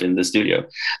stuff in the studio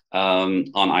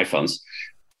on iPhones.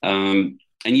 And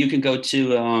you can go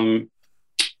to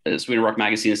Sweden Rock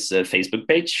Magazine's Facebook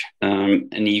page,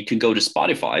 and you can go to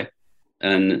Spotify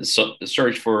and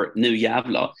search for Nu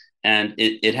Jävlar, and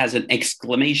it has an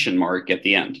exclamation mark at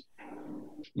the end.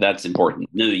 That's important.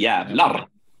 Nu Jävlar.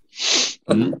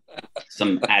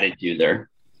 Some attitude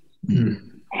there.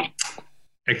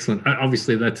 Excellent.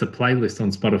 Obviously, that's a playlist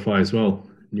on Spotify as well.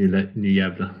 Nu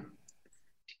Jävlar.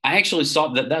 I actually saw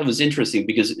that was interesting,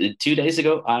 because 2 days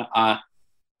ago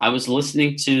I was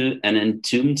listening to an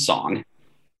Entombed song,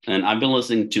 and I've been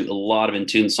listening to a lot of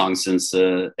Entombed songs since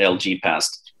LG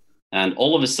passed. And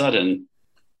all of a sudden,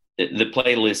 the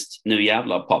playlist Nu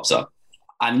Jävlar pops up.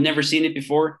 I've never seen it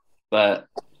before, but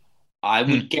I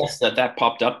would guess that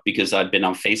popped up because I've been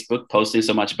on Facebook posting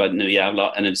so much about Nu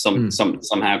Jävlar, and it's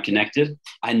somehow connected.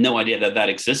 I had no idea that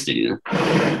existed.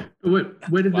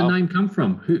 Where did the name come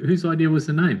from? Whose idea was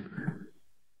the name?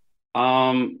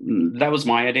 That was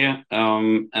my idea,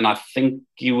 and I think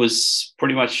it was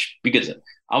pretty much because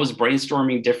I was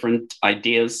brainstorming different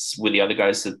ideas with the other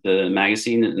guys at the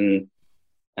magazine,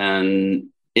 and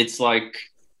it's like,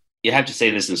 you have to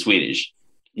say this in Swedish.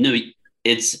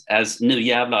 It's as Nu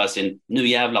Jävlar, as in Nu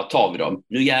Jävlar tar vi dem,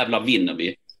 Nu Jävlar vinner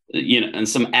vi, and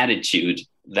some attitude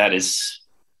that is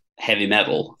heavy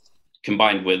metal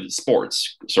combined with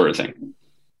sports sort of thing.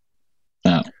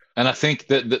 Yeah. And I think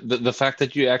that the fact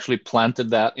that you actually planted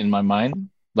that in my mind,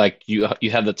 like you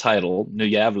had the title Nu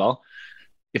Jävlar.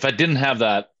 If I didn't have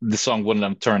that, the song wouldn't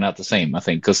have turned out the same, I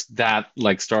think, because that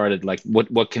like started like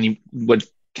what can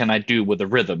I do with the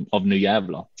rhythm of Nu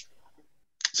Jävlar?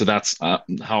 So that's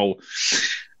how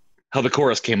the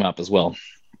chorus came up as well.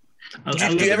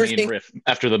 After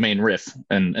the main riff,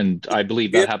 and I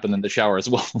believe that happened in the shower as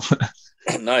well.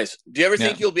 Nice. Do you ever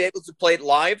think you'll be able to play it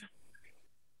live?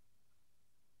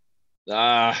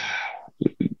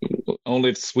 Only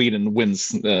if Sweden wins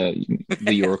the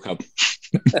Euro Cup.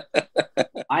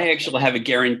 I actually have a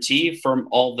guarantee from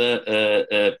all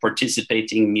the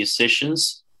participating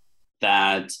musicians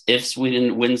that if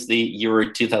Sweden wins the Euro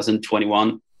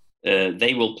 2021,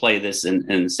 they will play this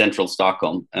in central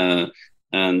Stockholm.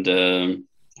 And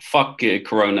fuck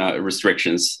Corona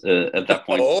restrictions at that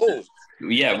point. Oh.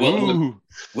 Yeah, whoa.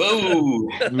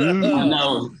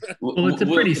 No. Well, it's a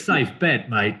pretty safe bet,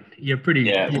 mate. You're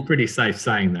pretty safe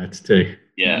saying that too.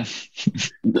 Yeah.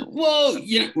 Well,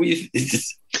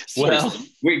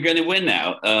 we're going to win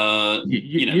now.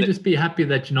 You just be happy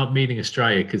that you're not meeting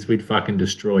Australia, because we'd fucking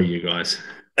destroy you guys.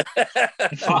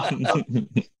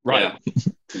 Right.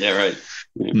 Yeah, right.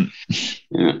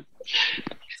 Yeah.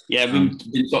 Yeah,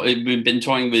 we've been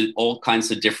toying with all kinds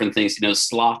of different things,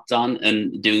 Zlatan,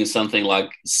 and doing something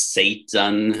like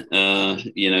Satan,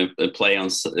 a play on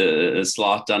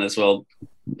Zlatan as well.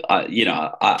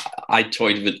 I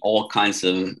toyed with all kinds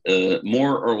of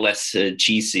more or less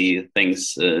cheesy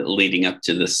things leading up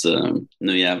to this Nu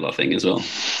Jävlar thing as well.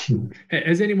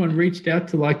 Has anyone reached out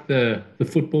to like the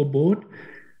football board?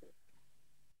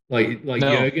 Like no.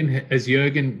 Jürgen? Has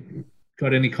Jürgen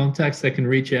got any contacts that can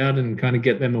reach out and kind of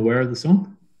get them aware of the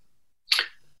song?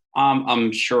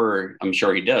 I'm sure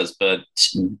he does, but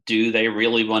do they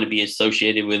really want to be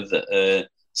associated with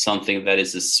something that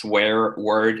is a swear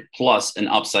word plus an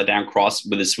upside down cross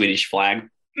with a Swedish flag?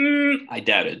 I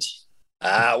doubt it.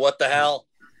 What the hell?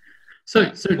 So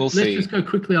let's just go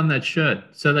quickly on that shirt,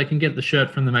 so they can get the shirt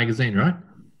from the magazine, right?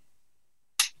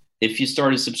 If you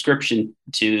start a subscription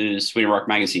to Sweden Rock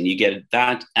Magazine, you get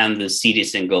that and the CD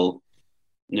single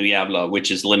Nu Jävlar,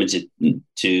 which is limited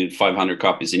to 500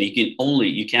 copies, and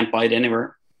you can't buy it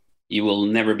anywhere. You will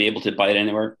never be able to buy it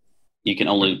anywhere. You can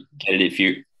only get it if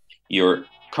you're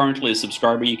currently a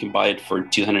subscriber. You can buy it for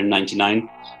 $299,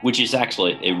 which is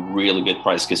actually a really good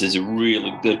price, because it's a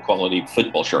really good quality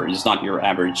football shirt. It's not your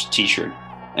average T-shirt,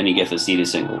 and you get the CD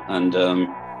single, and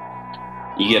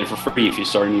you get it for free if you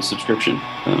start a new subscription.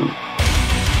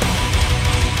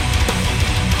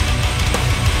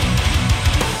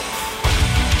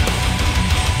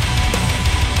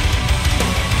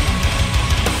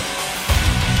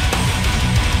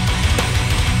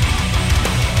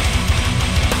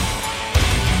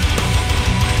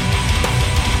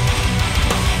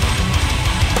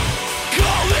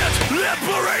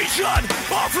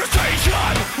 Frustration,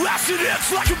 lasting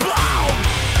it's like a bomb,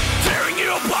 tearing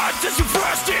you apart as you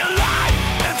first in line,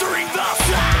 entering the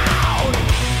sound.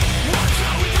 Watch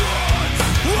how it runs,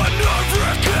 a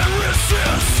nerve-wracking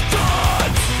resistance.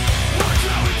 Watch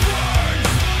how it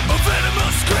burns, a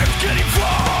venomous script getting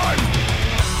formed.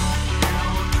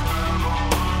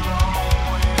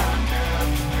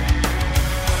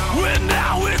 And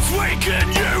now it's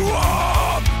waking you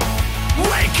up,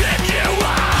 waking you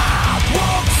up.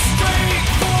 Walk straight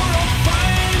for a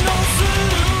final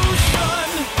solution.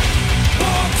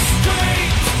 Walk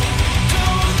straight,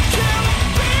 don't kill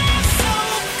me so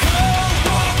cold.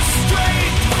 Walk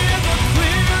straight with a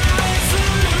clear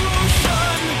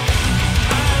resolution.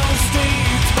 I'll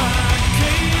state my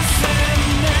case and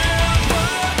never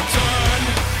turn.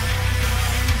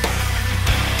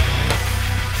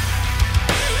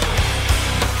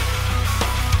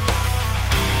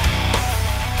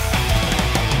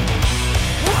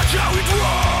 Watch how it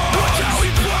runs, watch how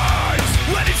it burns.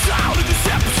 When it's out of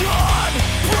deception,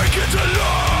 break it to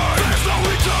learn. There's no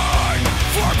return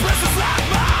for a presence like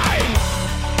mine.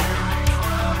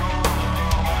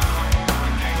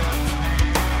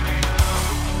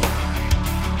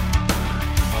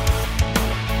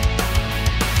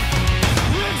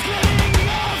 It's getting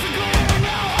all too clear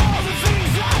now, all the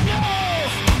things I know.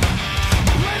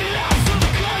 Let it out so the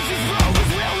conscious focus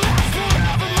will last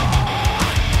forevermore.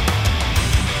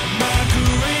 My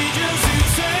courageous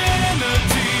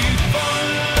insanity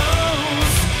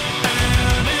follows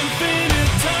an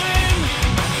infinite time.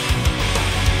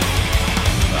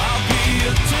 I'll be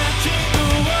attaching the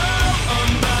world on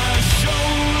my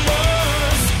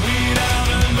shoulders without a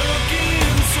look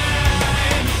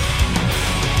inside.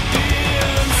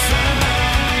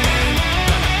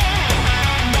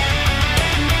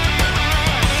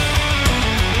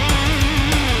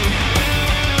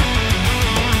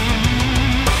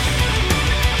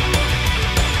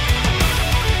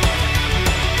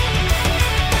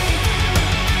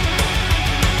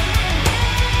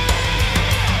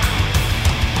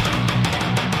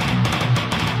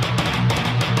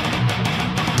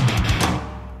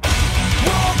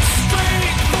 Walk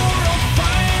straight for a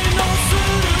final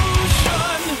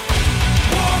solution.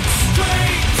 Walk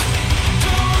straight,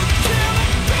 don't kill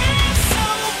me so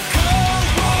cold.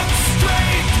 Walk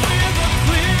straight with a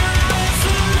clear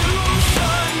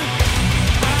resolution.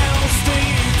 I'll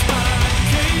state my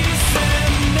case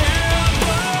and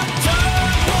never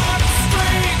turn. Walk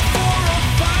straight for a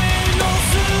final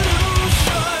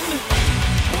solution.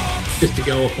 Just to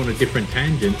go off on a different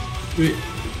tangent,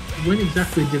 when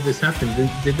exactly did this happen?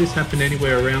 Did this happen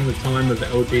anywhere around the time of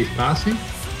LG's passing?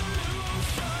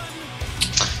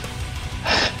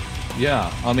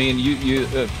 Yeah, I mean,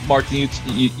 Martin,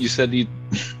 you said you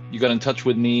got in touch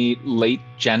with me late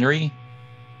January.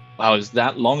 Wow, is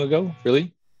that long ago?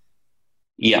 Really?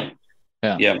 Yeah.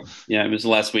 Yeah. It was the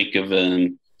last week of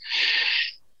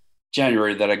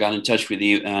January that I got in touch with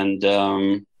you, and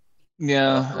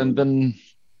Yeah, and then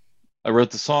I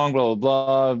wrote the song, blah blah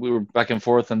blah. We were back and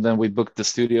forth, and then we booked the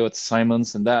studio at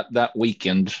Simon's, and that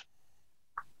weekend.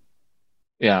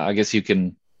 Yeah, I guess you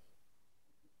can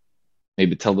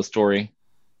maybe tell the story.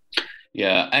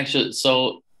 yeah, actually,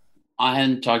 so I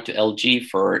hadn't talked to LG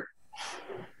for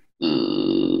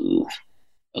a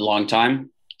long time,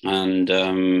 and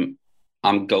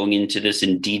I'm going into this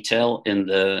in detail in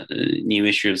the new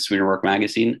issue of Sweden Rock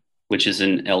Magazine, which is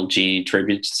an LG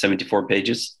tribute, 74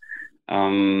 pages.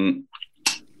 And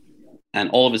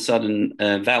all of a sudden,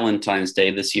 Valentine's Day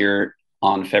this year,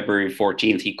 on February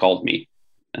 14th, he called me.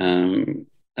 And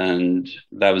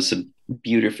that was a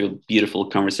beautiful, beautiful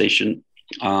conversation.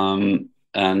 And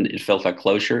it felt like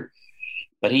closure.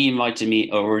 But he invited me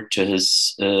over to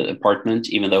his apartment,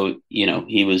 even though, you know,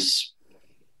 he was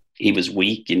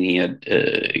weak and he had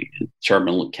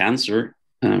terminal cancer.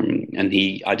 And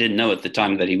I didn't know at the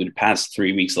time that he would pass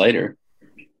 3 weeks later.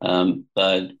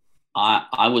 But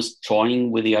I was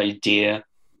toying with the idea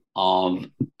of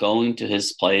going to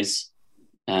his place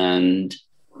and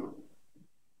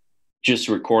just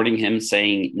recording him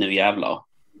saying "Nu Jävlar"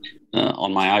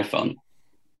 on my iPhone.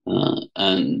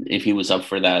 And if he was up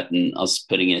for that, and us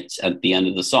putting it at the end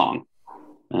of the song.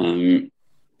 But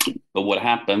what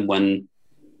happened when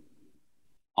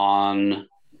on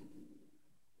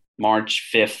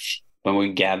March 5th, when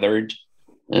we gathered,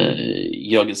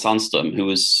 Jörgen Sandström,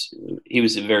 he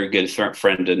was a very good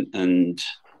friend and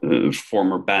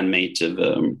former bandmate of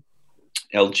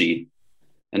LG,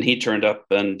 and he turned up,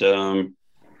 and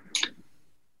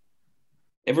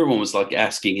everyone was like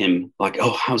asking him, like,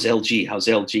 "Oh, how's LG? How's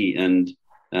LG?" And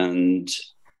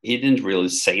he didn't really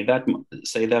say that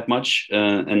much.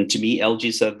 And to me,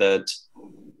 LG said that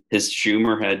his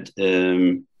humor had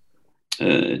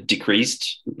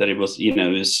decreased, that it was, it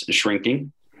was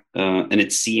shrinking. And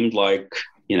it seemed like,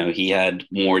 he had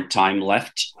more time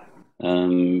left.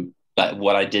 But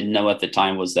what I didn't know at the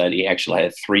time was that he actually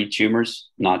had 3 tumors,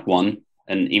 not 1.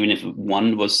 And even if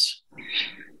 1 was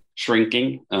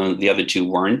shrinking, the other 2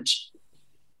 weren't.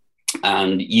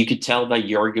 And you could tell that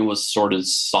Jürgen was sort of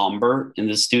somber in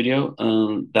the studio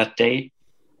that day.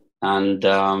 And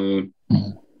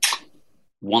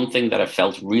one thing that I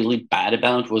felt really bad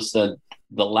about was that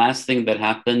the last thing that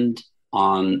happened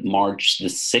on March the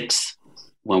 6th,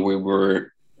 when we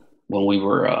were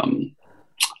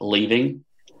leaving,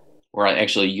 or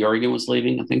actually Jürgen was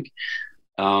leaving, I think.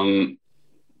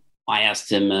 I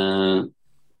asked him, I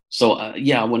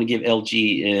want to give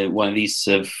LG one of these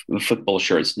football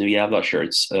shirts, new Jävlar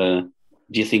shirts. Do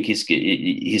you think he's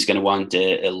going to want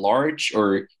a large,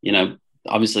 or,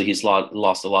 obviously he's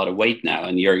lost a lot of weight now?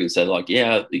 And Jürgen said, like,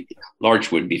 yeah,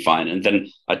 large would be fine. And then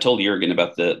I told Jürgen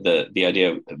about the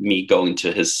idea of me going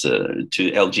to his to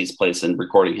LG's place and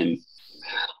recording him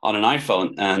on an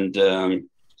iPhone. And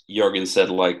Jürgen said,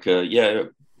 like, yeah.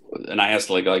 And I asked,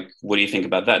 like, what do you think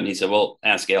about that? And he said, well,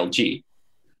 ask LG.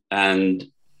 And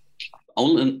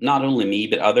not only me,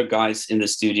 but other guys in the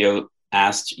studio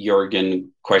asked Jürgen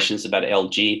questions about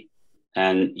LG.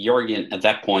 And Jürgen, at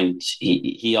that point,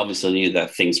 he obviously knew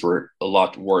that things were a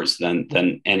lot worse than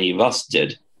any of us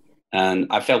did. And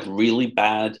I felt really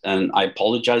bad. And I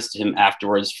apologized to him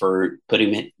afterwards for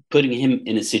putting him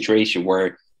in a situation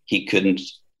where he couldn't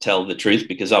tell the truth,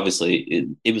 because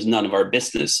obviously it was none of our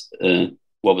business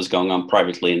what was going on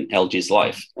privately in LG's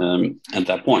life at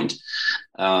that point.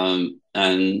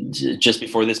 And just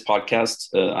before this podcast,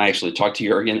 I actually talked to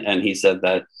Jürgen, and he said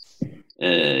that,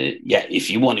 if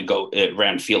you want to go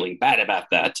around feeling bad about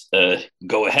that,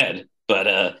 go ahead.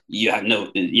 But you have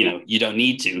no, you don't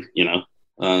need to,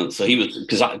 So he was,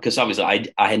 because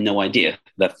obviously I had no idea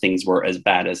that things were as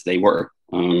bad as they were,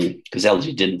 because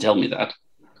LG didn't tell me that.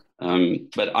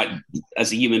 But I,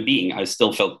 as a human being, I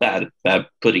still felt bad about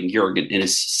putting Jürgen in a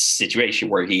situation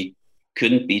where he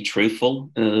couldn't be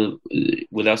truthful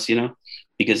with us,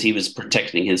 because he was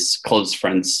protecting his close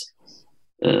friends'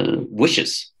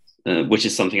 wishes, which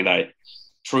is something that I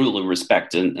truly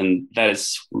respect. And that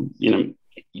is,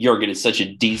 Jürgen is such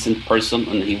a decent person,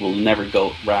 and he will never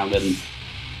go around and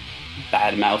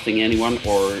bad-mouthing anyone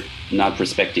or not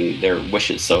respecting their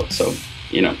wishes. So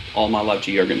all my love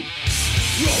to Jürgen.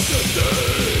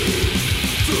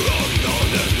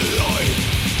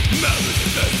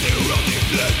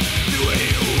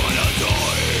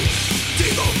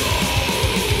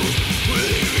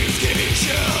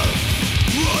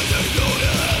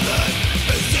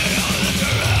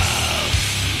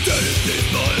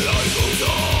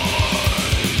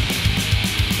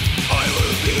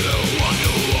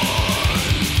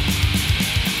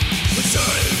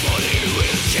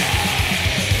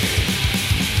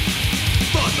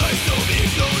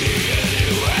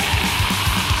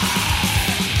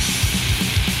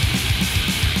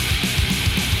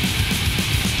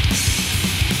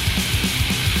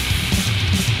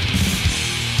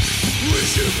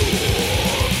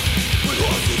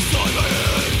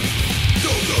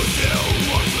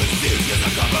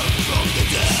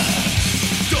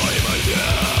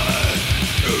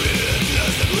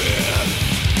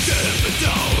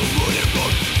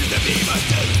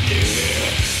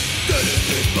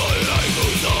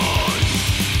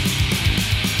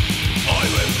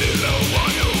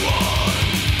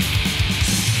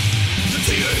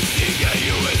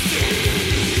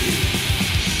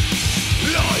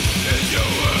 Life is your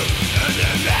work.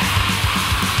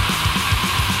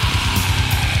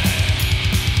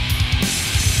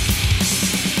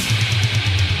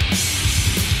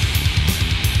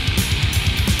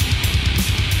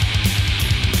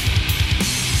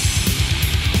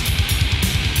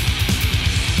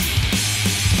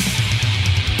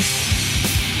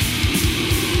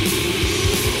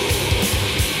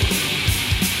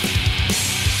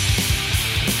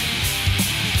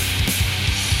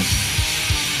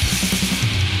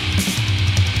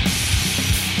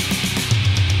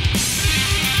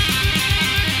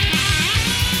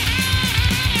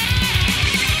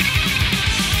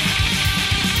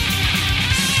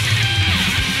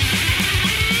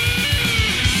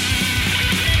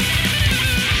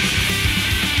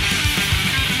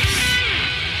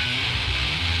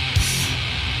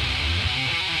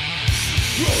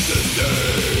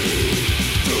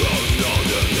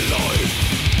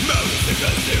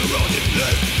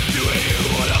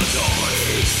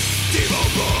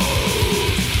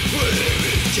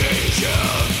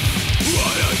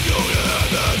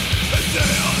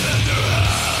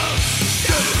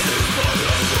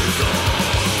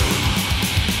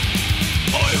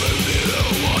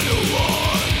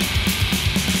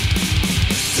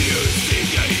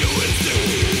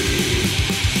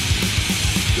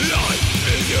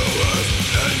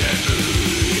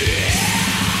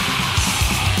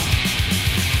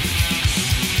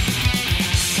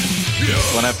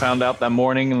 when I found out that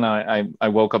morning, and I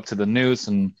woke up to the news,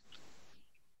 and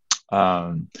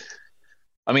I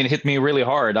mean, it hit me really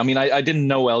hard. I mean, I didn't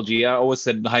know LG. I always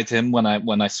said hi to him when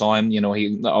I saw him. You know,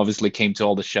 he obviously came to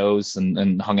all the shows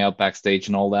and hung out backstage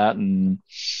and all that, and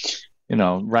you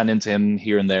know, ran into him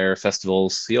here and there,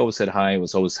 festivals. He always said hi.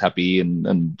 Was always happy,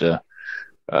 and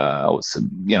always,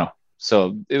 you know.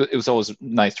 So it was always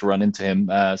nice to run into him.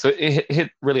 So it hit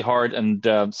really hard, and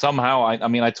somehow I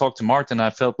mean, I talked to Martin.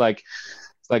 I felt like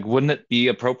wouldn't it be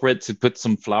appropriate to put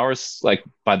some flowers like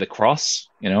by the cross,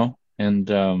 you know?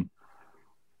 And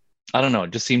I don't know,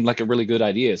 it just seemed like a really good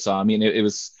idea. So I mean, it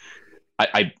was.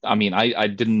 I mean, I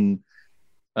didn't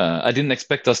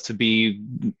expect us to be,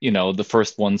 you know, the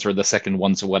first ones or the second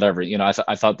ones or whatever. You know,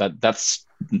 I thought that's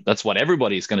what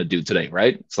everybody's going to do today,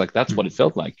 right? It's like that's what it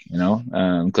felt like, you know,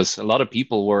 because a lot of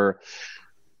people were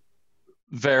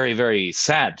very, very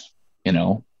sad, you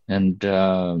know, and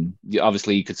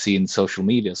obviously you could see in social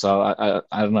media. So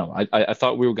I don't know. I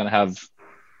thought we were going to have,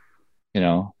 you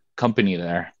know, company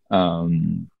there,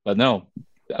 but no.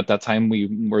 At that time,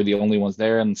 we were the only ones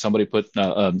there, and somebody put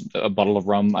a bottle of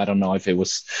rum. I don't know if it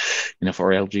was, you know, for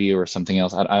LG or something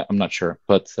else. I'm not sure,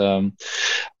 but so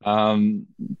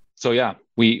yeah,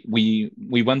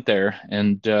 we went there,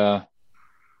 and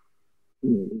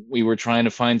we were trying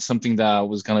to find something that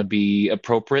was going to be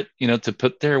appropriate, you know, to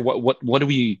put there. What do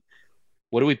we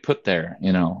put there,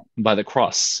 you know, by the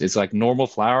cross? It's like normal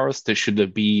flowers. Should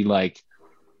it be like?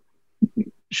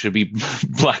 Should it be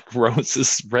black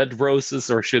roses, red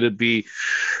roses, or should it be?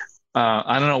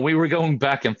 I don't know. We were going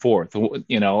back and forth.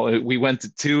 You know, we went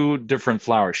to two different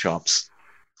flower shops.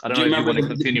 I don't know if you want to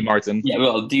continue, Martin. Yeah.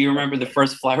 Well, do you remember the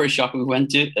first flower shop we went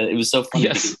to? It was so funny.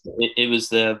 Yes. It was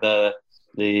the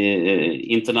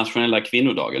Internationella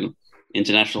Kvinnodagen,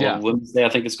 International Women's Day, I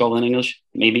think it's called in English,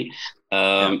 maybe.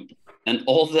 And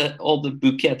all the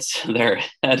bouquets there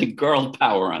had a girl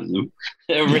power on them.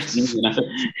 Written, you know.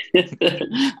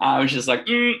 I was just like,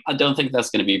 I don't think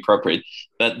that's going to be appropriate.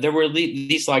 But there were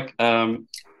these like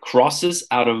crosses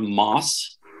out of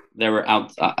moss. They were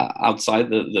outside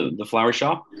the flower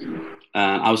shop.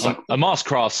 I was like, a moss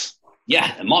cross.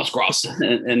 Yeah, a moss cross.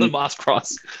 and the moss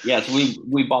cross. Yeah, so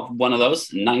we bought one of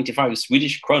those, 95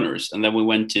 Swedish kroners, and then we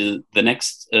went to the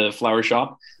next flower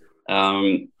shop.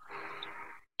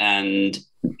 And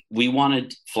we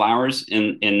wanted flowers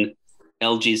in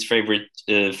LG's favorite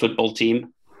football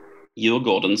team,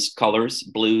 Djurgården's colors,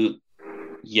 blue,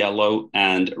 yellow,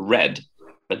 and red.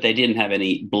 But they didn't have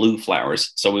any blue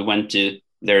flowers. So we went to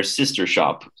their sister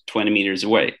shop 20 meters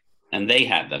away, and they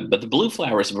had them. But the blue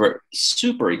flowers were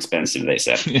super expensive, they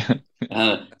said.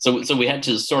 So we had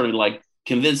to sort of like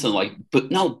convince them, like,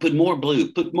 put more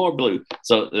blue.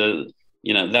 So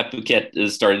you know, that bouquet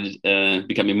started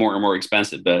becoming more and more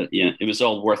expensive, but yeah, it was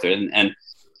all worth it. And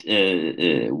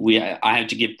I have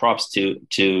to give props to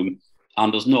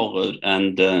Anders Norrud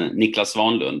and Niklas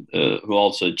Svanlund, who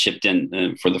also chipped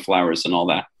in for the flowers and all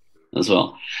that as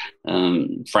well.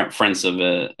 Friends of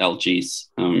LG's.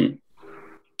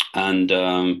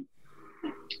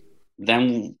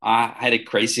 Then I had a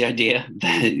crazy idea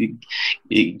that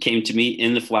it came to me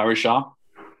in the flower shop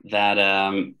that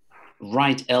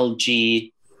write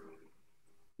LG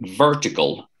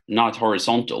vertical, not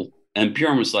horizontal. And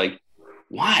Björn was like,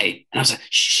 why? And I was like,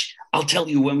 shh, I'll tell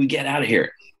you when we get out of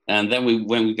here. And then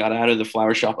when we got out of the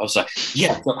flower shop, I was like,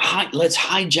 yeah, let's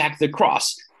hijack the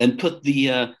cross and put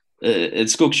the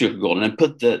Skogskyrkogården and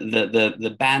put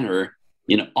the banner,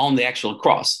 you know, on the actual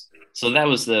cross. So that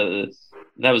was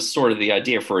sort of the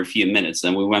idea for a few minutes.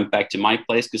 Then we went back to my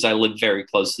place because I lived very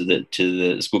close to the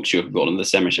Skogskyrkogården, the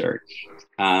cemetery.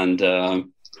 And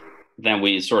then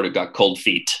we sort of got cold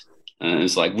feet.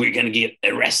 It's like, we're going to get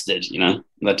arrested, you know,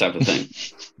 that type of thing.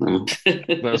 But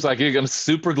it was like, you're going to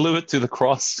super glue it to the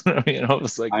cross. You know,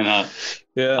 it's like, I know.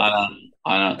 Yeah.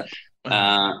 I know.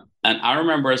 And I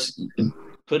remember us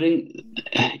putting,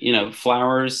 you know,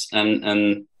 flowers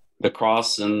and the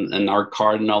cross and our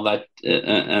card and all that,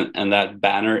 and that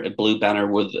banner, a blue banner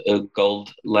with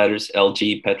gold letters,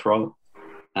 LG Petrol.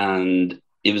 And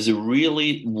it was a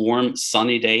really warm,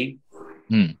 sunny day.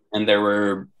 And there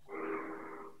were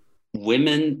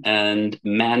women and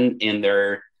men in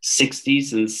their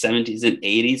 60s and 70s and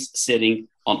 80s sitting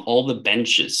on all the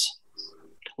benches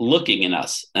looking at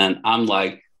us. And I'm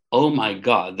like, oh my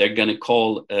God, they're going to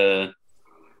call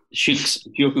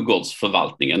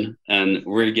Kyrkogårdsförvaltningen and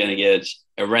we're going to get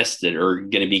arrested or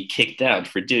going to be kicked out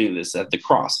for doing this at the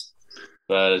cross.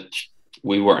 But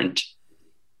we weren't.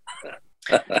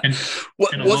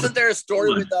 Wasn't there a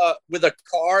story with a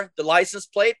car, the license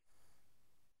plate?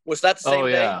 Was that the same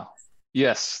day?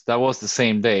 Yes, that was the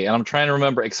same day. And I'm trying to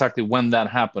remember exactly when that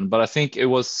happened, but I think it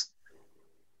was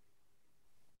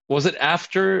it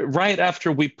right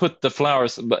after we put the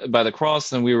flowers by the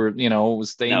cross and we were,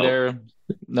 staying No. there?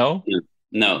 No?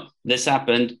 No, this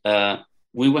happened.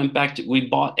 We went back we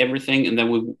bought everything, and then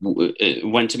we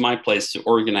went to my place to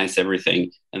organize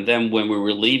everything. And then when we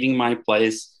were leaving my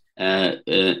place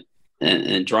and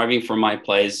driving from my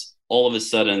place, all of a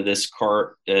sudden this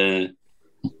car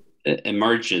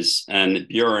emerges, and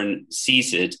Björn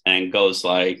sees it and goes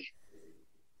like,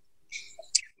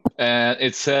 And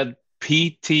it said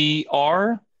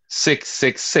PTR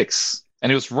 666,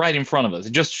 and it was right in front of us.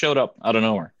 It just showed up out of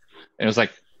nowhere, and it's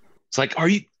like,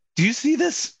 do you see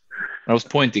this? And I was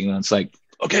pointing, and it's like,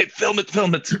 okay, film it.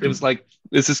 It was like,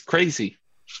 this is crazy.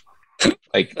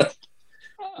 Like,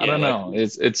 I don't know.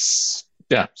 It's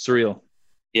surreal.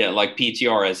 Yeah, like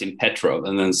PTR as in Petro,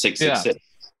 and then 666.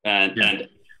 And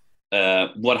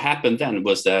what happened then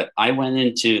was that I went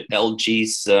into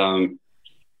LG's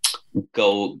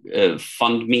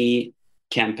Fund Me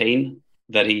campaign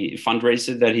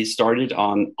fundraiser that he started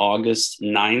on August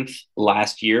 9th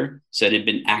last year. So it had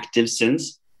been active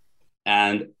since.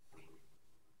 And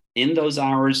in those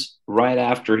hours, right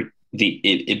after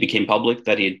it became public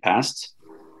that he had passed,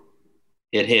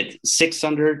 it hit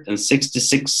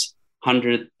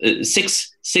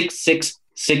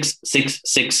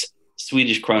 666,666,666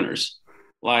 Swedish kroners.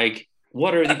 Like,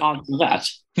 what are the odds of that?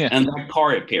 Yeah. And that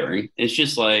car appearing, it's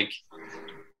just like,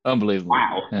 unbelievable.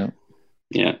 Wow.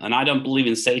 Yeah. And I don't believe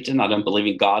in Satan. I don't believe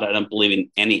in God. I don't believe in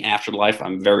any afterlife.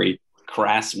 I'm very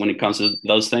crass when it comes to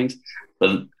those things.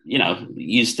 But,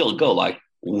 you still go like,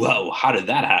 whoa, how did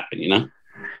that happen, Yeah.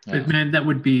 But man, that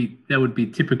would be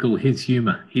typical his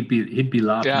humor. He'd be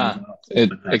laughing. Yeah,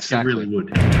 exactly. It really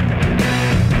would.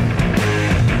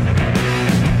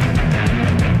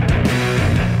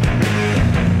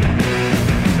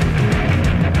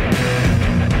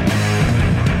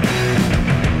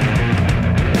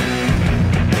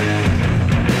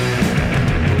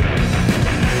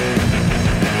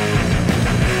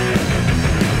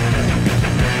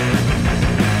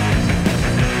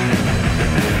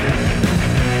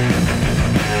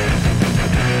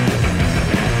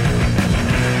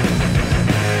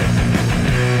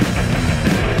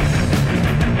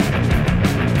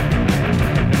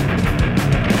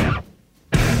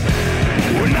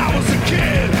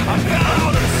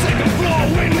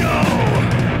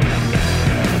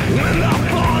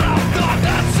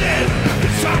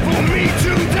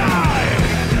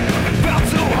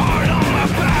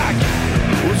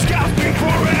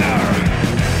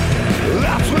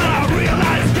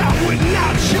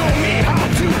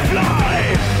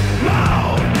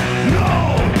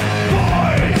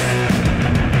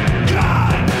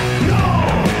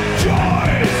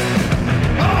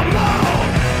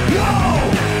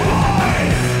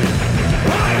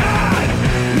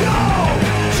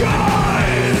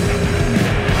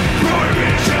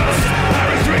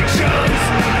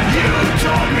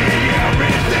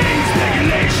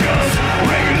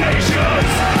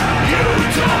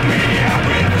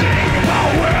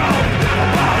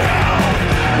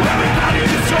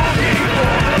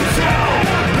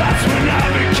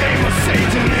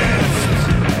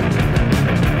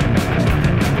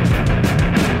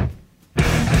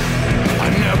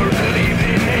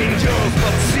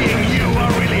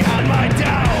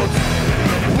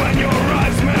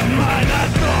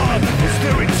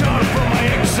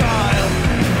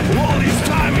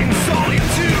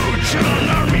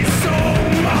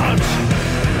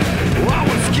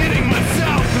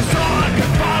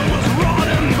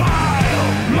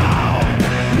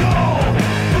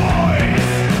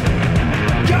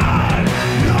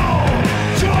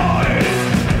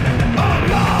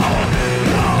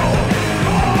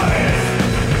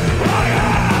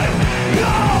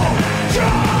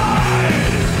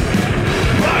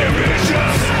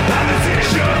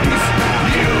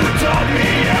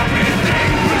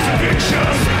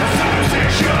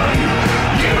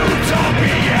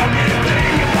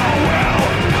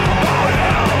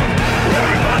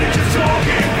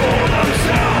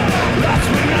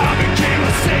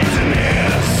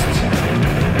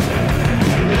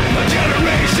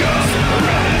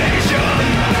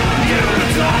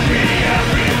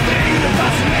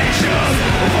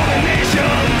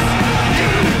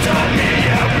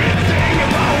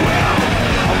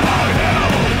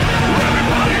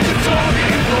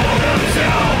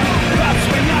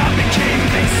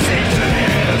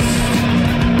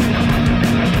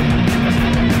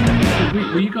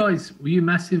 Were you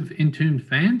massive Entombed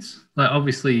fans? Like,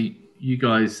 obviously, you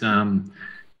guys,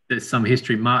 there's some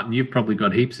history. Martin, you've probably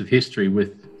got heaps of history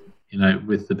with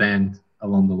the band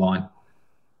along the line.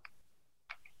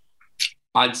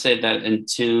 I'd say that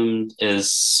Entombed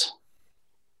is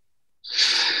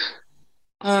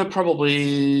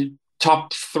probably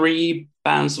top 3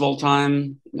 bands of all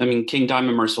time. I mean, King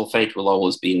Diamond, Merciful Fate will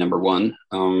always be number 1.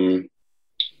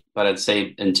 But I'd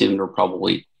say Entombed are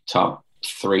probably top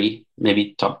 3,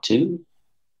 maybe top 2,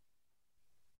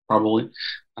 probably.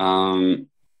 And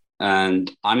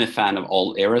I'm a fan of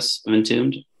all eras of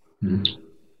Entombed. Mm-hmm.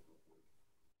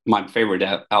 My favorite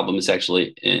album is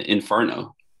actually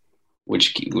Inferno,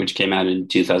 which came out in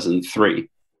 2003.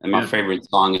 And my favorite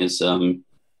song is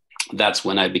That's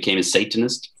When I Became a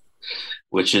Satanist,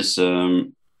 which is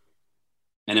an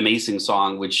amazing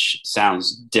song which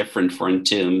sounds different for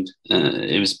Entombed.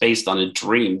 It was based on a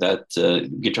dream that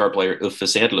guitar player Uffe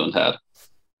Sedlund had.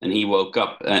 And he woke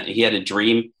up, he had a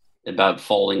dream about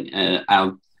falling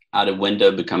out a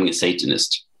window, becoming a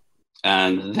Satanist.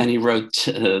 And then he wrote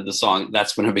the song,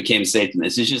 That's When I Became a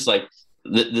Satanist. It's just like,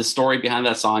 the story behind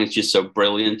that song is just so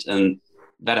brilliant. And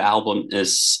that album it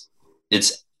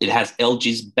has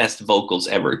LG's best vocals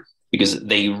ever, because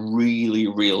they really,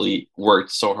 really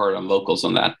worked so hard on vocals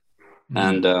on that.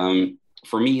 Mm-hmm. And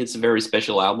for me, it's a very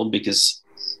special album because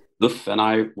Uff and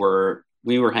I were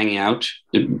hanging out,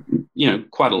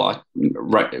 quite a lot,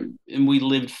 right? And we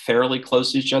lived fairly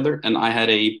close to each other. And I had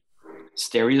a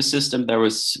stereo system that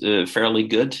was fairly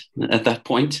good at that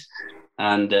point.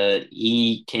 And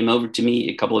he came over to me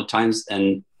a couple of times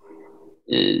and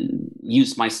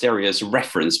used my stereo as a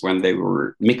reference when they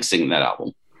were mixing that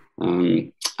album.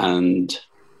 And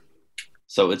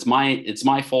so it's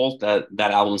my fault that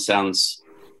album sounds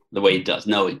the way it does.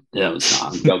 No, it's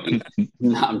not. I'm joking.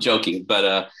 No, I'm joking.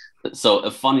 But so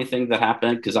a funny thing that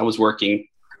happened, because I was working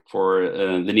for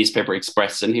the newspaper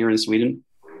Expressen here in Sweden.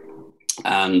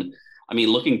 And I mean,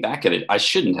 looking back at it, I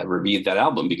shouldn't have reviewed that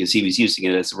album because he was using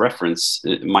it as a reference,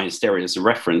 my stereo as a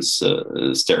reference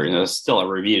stereo. Still, I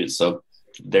reviewed it. So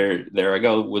there I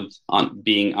go with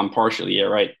being impartial. Yeah,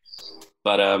 right.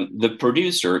 But the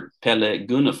producer, Pelle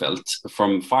Gunnefelt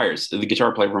from Fires, the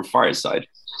guitar player from Fireside,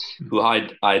 who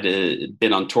I'd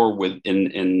been on tour with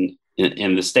in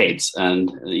the States. And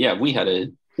we had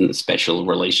a special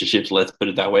relationship, let's put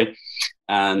it that way.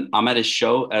 And I'm at a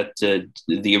show at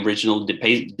the original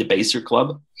Debaser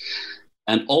Club.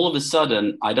 And all of a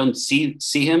sudden, I don't see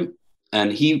him.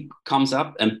 And he comes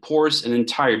up and pours an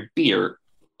entire beer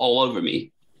all over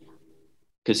me,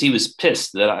 because he was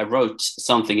pissed that I wrote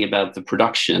something about the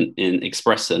production in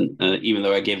Expressen, even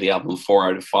though I gave the album 4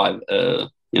 out of 5,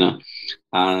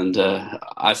 and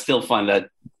I still find that,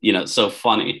 so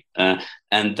funny.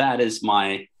 And that is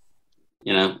my,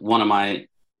 one of my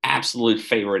absolute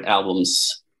favorite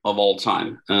albums of all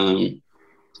time.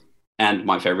 And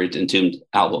my favorite Entombed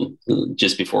album,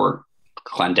 just before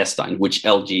Clandestine, which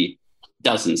LG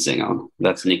doesn't sing on.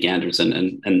 That's Nick Anderson,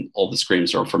 and all the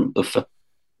screams are from Uffe.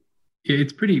 Yeah,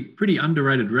 it's pretty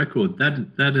underrated record. That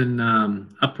and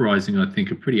Uprising, I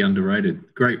think, are pretty underrated.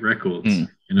 Great records,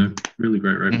 really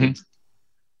great records.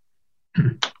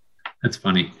 Mm-hmm. That's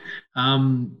funny.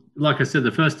 Like I said,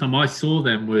 the first time I saw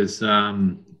them was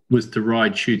to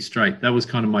Ride, Shoot Straight. That was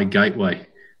kind of my gateway.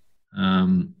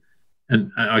 And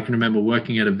I can remember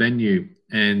working at a venue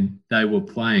and they were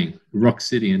playing Rock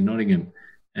City in Nottingham,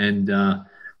 and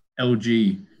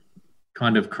LG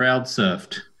kind of crowd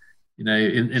surfed. In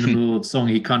the middle of the song,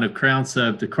 he kind of crowd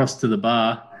surfed across to the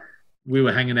bar. We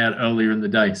were hanging out earlier in the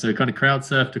day. So he kind of crowd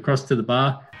surfed across to the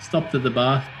bar, stopped at the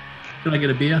bar. Can I get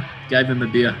a beer? Gave him a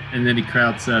beer. And then he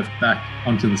crowd surfed back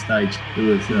onto the stage. It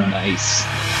was nice.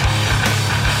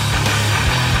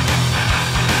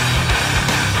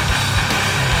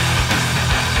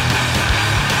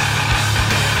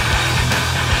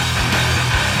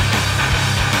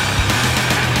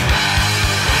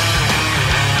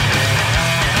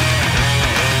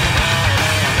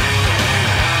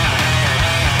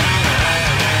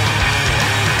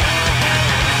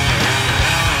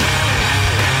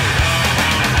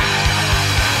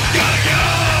 Gotta go,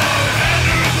 hand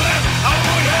her a blast. I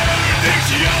want her to think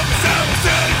she owns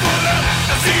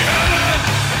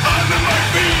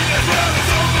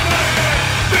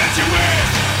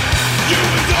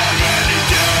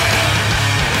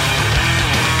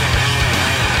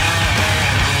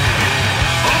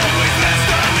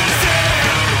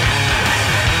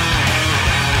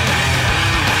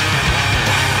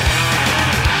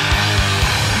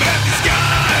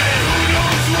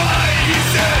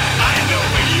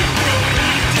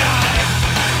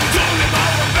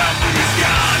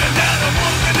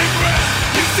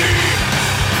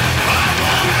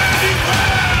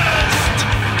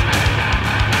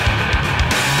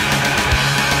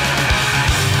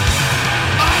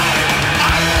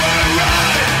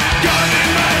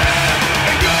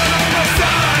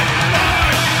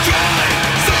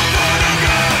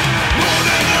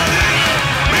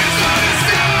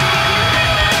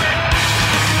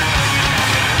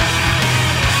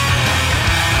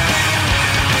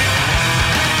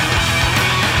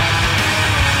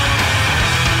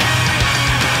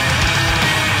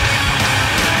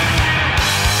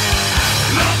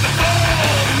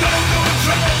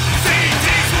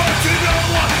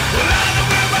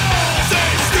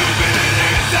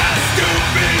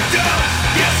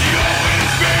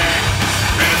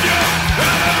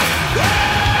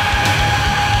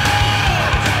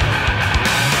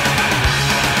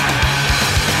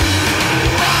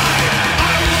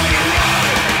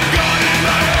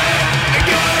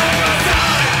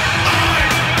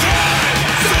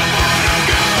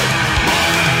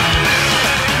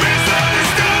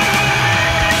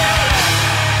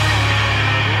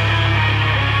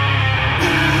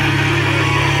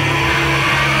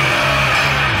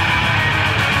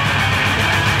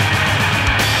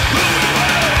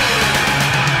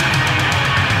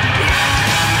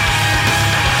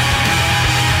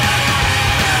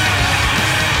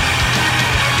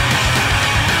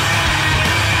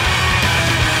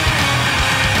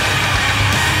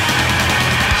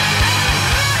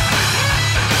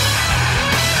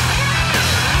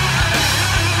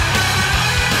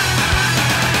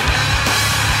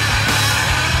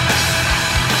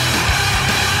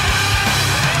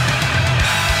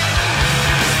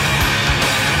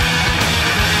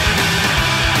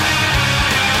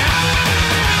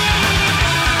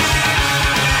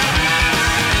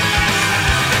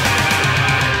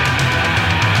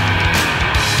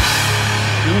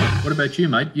What about you,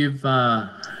 mate? You've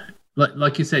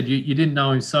like you said, you didn't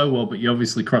know him so well, but you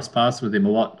obviously crossed paths with him a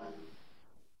lot.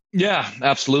 Yeah,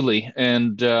 absolutely.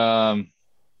 And I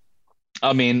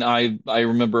mean, I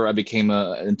remember I became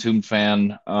a Entombed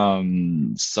fan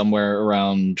somewhere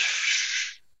around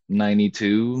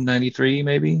 92, 93,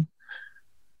 maybe.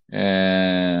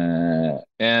 And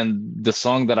the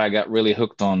song that I got really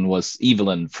hooked on was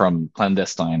Evelyn from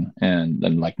Clandestine.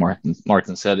 And like Martin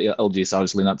said, LG is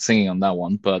obviously not singing on that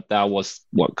one, but that was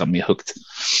what got me hooked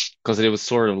because it was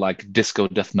sort of like disco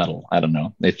death metal. I don't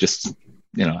know. It just,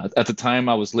 at the time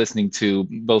I was listening to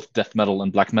both death metal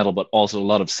and black metal, but also a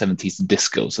lot of 70s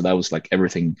disco. So that was like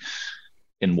everything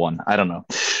in one. I don't know.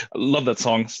 I love that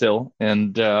song still.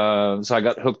 And so I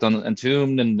got hooked on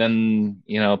Entombed and then,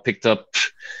 picked up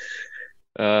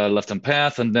Left on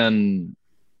Path. And then,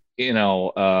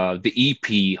 the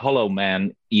EP, Hollow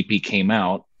Man EP came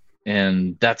out.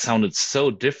 And that sounded so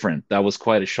different. That was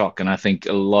quite a shock. And I think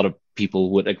a lot of people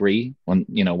would agree when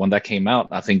that came out.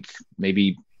 I think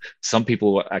maybe some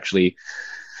people were actually,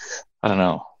 I don't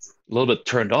know, a little bit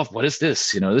turned off. What is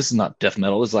this? This is not death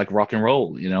metal. It's like rock and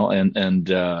roll, and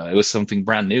it was something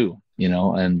brand new,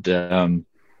 and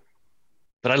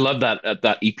but I love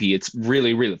that EP. It's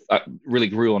really, really, really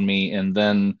grew on me. And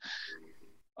then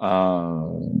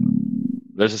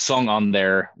there's a song on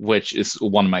there which is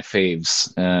one of my faves,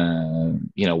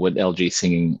 with LG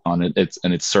singing on it.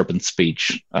 It's Serpent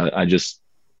Speech. I just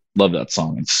love that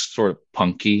song. It's sort of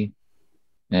punky,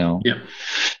 Yeah.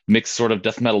 mixed sort of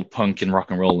death metal, punk, and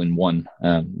rock and roll in one.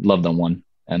 Love that one.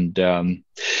 And I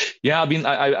mean,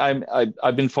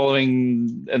 I've been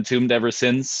following Entombed ever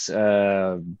since.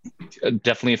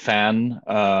 Definitely a fan.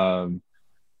 I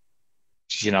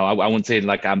wouldn't say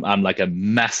like I'm like a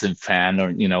massive fan or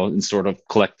and sort of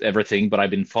collect everything, but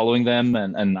I've been following them,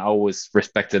 and I always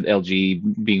respected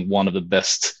LG being one of the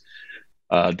best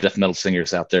death metal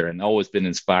singers out there, and always been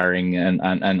inspiring.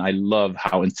 And I love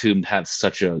how Entombed have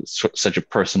such a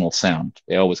personal sound.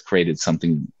 They always created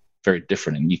something very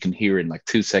different, and you can hear in like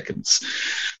 2 seconds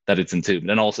that it's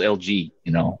Entombed. And also LG,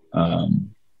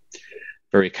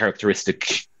 very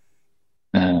characteristic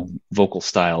vocal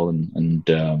style,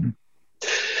 and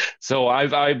so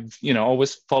I've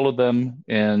always followed them,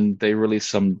 and they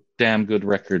released some damn good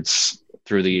records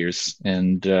through the years.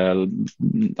 And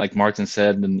like Martin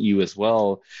said, and you as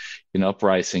well,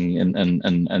 Uprising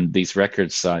and these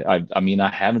records, I mean,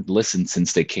 I haven't listened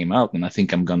since they came out, and I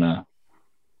think I'm gonna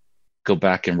go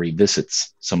back and revisit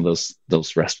some of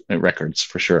those records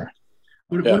for sure.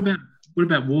 What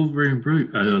about Wolverine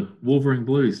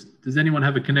Blues? Does anyone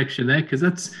have a connection there? Because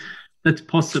that's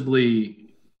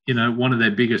possibly one of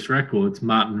their biggest records.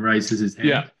 Martin raises his hand.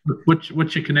 Yeah.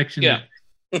 What's your connection? Yeah.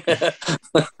 There?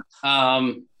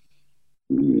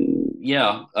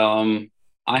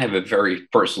 I have a very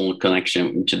personal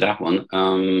connection to that one.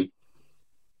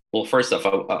 Well, first off,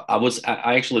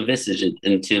 I actually visited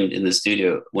Entombed in the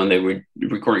studio when they were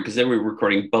recording, because they were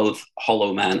recording both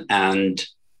Hollow Man and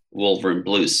Wolverine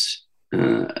Blues,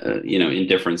 in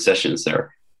different sessions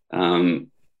there. And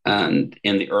in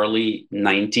the early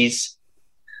 90s,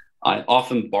 I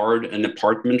often borrowed an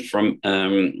apartment from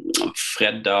Fredrik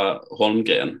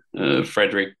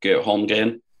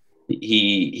Holmgren.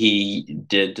 He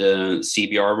did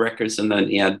CBR records, and then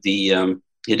he had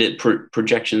he did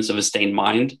Projections of a Stained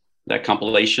Mind, that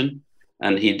compilation,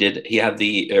 and he had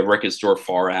the record store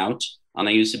Far Out, and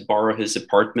I used to borrow his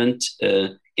apartment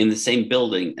in the same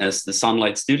building as the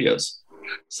Sunlight Studios.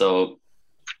 So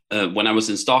when I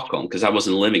was in Stockholm, because I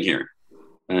wasn't living here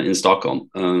in Stockholm,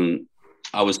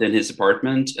 I was in his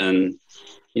apartment, and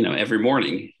every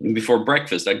morning before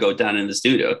breakfast I'd go down in the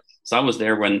studio. So I was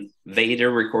there when Vader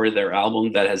recorded their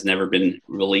album that has never been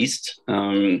released,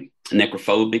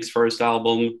 Necrophobic's first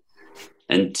album,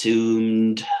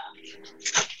 Entombed.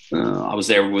 I was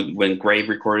there when Grave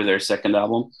recorded their second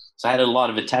album. So I had a lot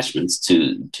of attachments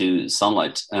to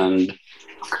Sunlight, and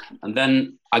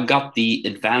then I got the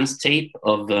advanced tape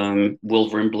of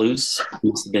Wolverine Blues.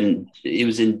 It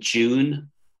was in June,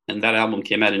 and that album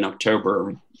came out in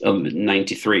October of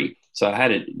 '93. So I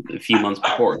had it a few months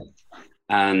before.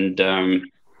 And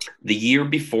the year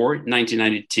before,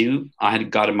 1992, I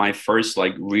had gotten my first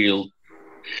real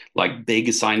big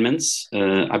assignments.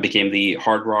 I became the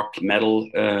hard rock metal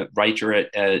writer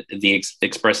at the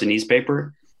Express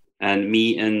newspaper. And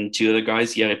me and two other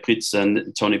guys, Jerry Pritz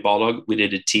and Tony Balog, we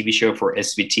did a TV show for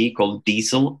SVT called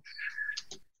Diesel.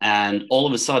 And all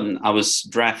of a sudden, I was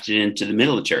drafted into the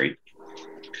military.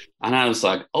 And I was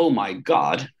like, oh my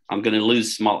God, I'm going to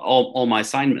lose all my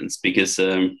assignments because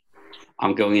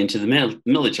I'm going into the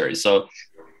military. So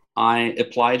I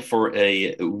applied for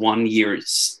a 1 year,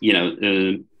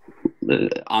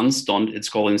 anstånd, it's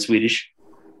called in Swedish,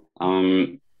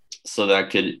 so that I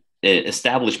could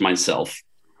establish myself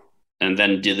and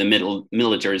then do the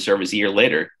military service a year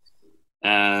later.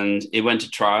 And it went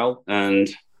to trial, and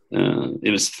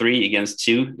it was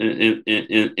 3-2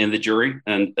 in the jury.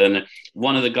 And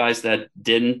one of the guys that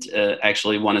didn't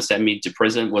actually want to send me to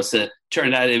prison was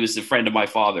turned out it was a friend of my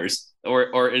father's,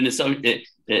 or in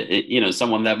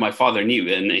someone that my father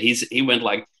knew, and he went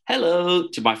like hello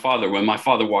to my father when my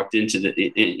father walked into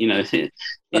the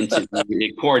into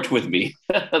the court with me.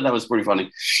 That was pretty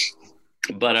funny.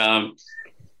 But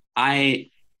I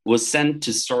was sent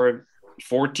to serve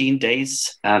 14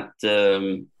 days at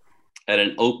an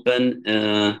open,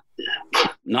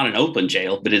 not an open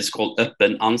jail, but it's called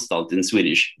öppen anstalt in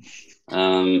Swedish.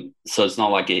 So it's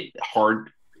not like a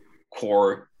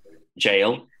hardcore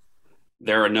jail.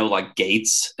 There are no like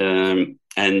gates, and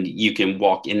you can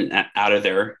walk in and out of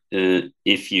there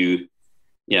if you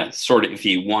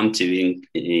want to,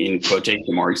 in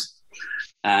quotation marks.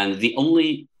 And the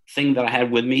only thing that I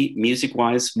had with me,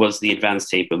 music-wise, was the advanced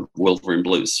tape of Wolverine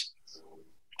Blues.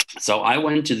 So I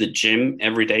went to the gym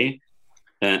every day.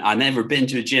 I've never been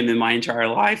to a gym in my entire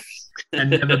life. And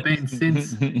never been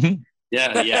since.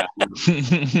 Yeah.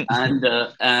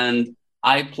 And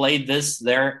I played this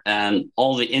there, and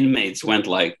all the inmates went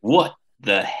like, what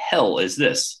the hell is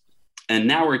this? And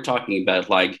now we're talking about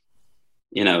like,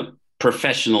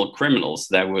 professional criminals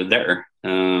that were there.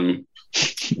 They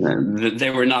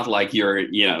were not like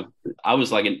I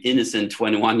was like an innocent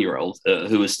 21-year-old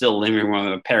who was still living with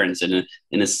my parents in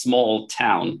a small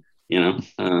town.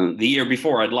 The year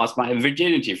before I'd lost my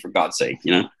virginity, for God's sake,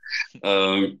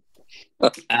 and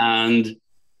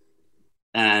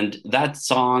that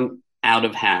song Out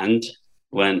of Hand,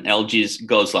 when LG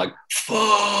goes like,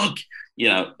 fuck,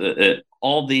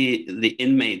 all the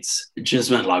inmates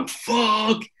just went like,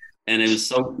 fuck. And it was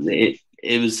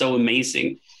so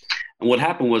amazing. And what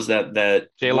happened was that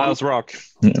Jailhouse Rock.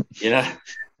 Yeah.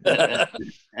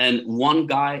 And one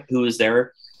guy who was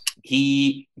there,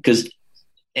 because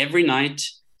every night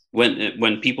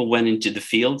when people went into the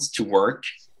fields to work,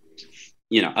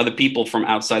 other people from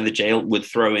outside the jail would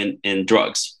throw in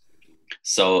drugs.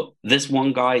 So this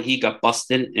one guy, he got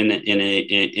busted in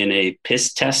a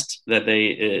piss test that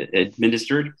they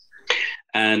administered.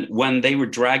 And when they were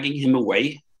dragging him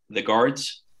away, the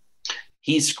guards,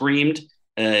 he screamed,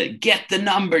 get the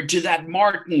number to that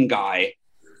Martin guy.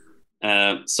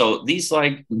 So these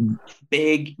like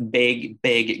big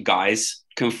guys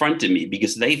confronted me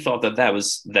because they thought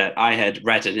that I had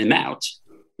ratted him out,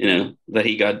 that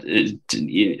he got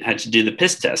had to do the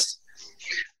piss test.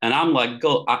 And I'm like,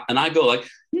 I go like,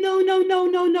 no.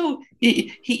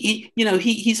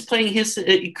 He's playing his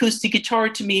acoustic guitar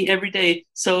to me every day.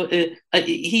 So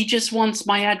he just wants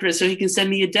my address so he can send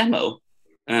me a demo.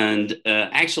 And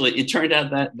actually, it turned out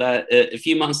that a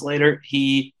few months later,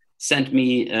 he sent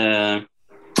me, I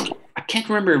can't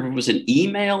remember if it was an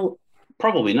email.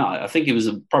 Probably not. I think it was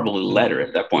probably a letter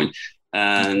at that point.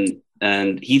 And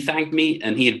he thanked me,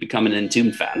 and he had become an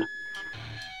Entomb fan.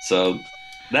 So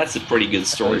that's a pretty good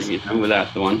story, with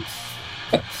that one.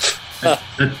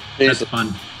 That's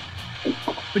fun.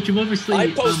 But you've obviously...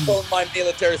 I postponed my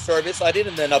military service. I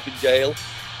didn't end up in jail.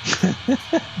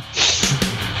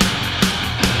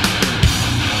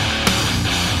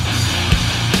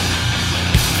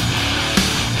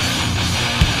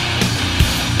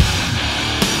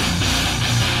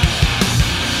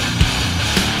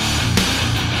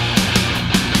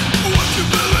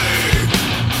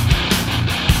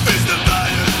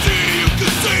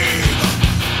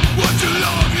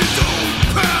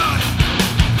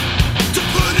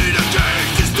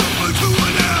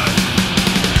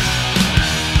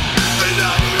 And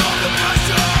I'm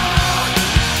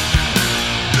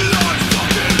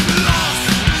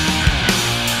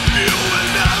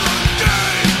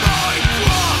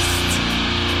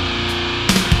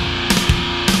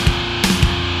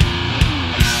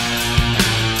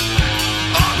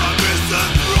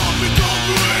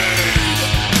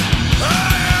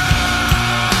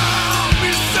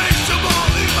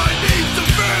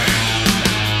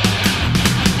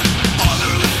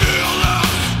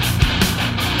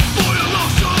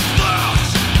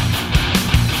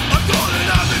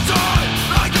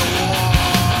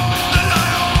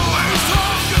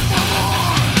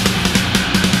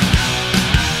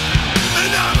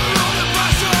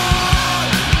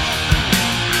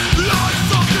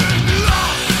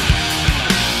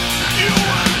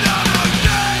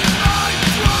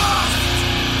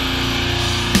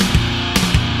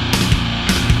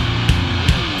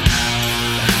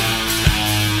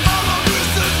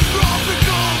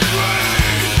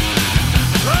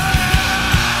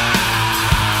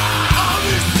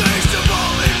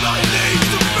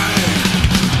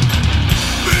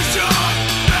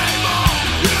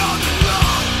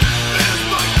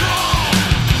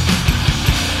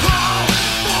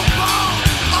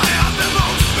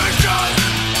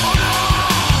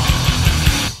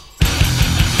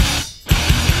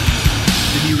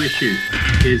issue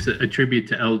is a tribute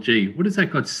to LG. What has that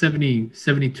got?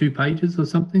 72 pages or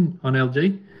something on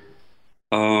LG?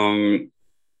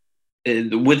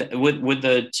 With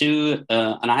the two,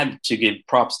 and I have to give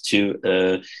props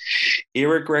to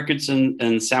Eric Records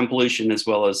and Sound Pollution, as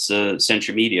well as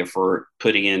Century Media, for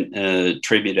putting in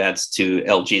tribute ads to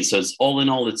LG. So it's all in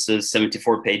all, it's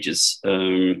 74 pages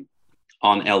on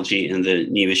LG in the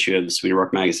new issue of Sweden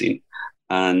Rock Magazine.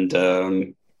 And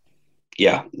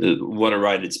what a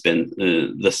ride it's been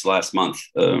this last month.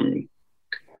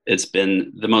 It's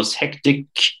been the most hectic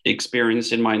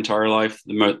experience in my entire life,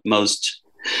 the most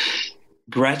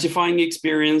gratifying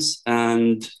experience,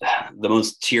 and the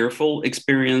most tearful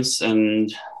experience,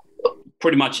 and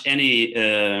pretty much any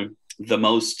the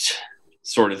most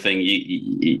sort of thing.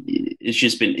 It's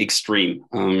just been extreme,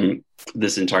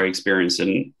 this entire experience,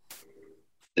 and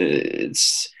it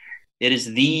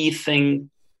is the thing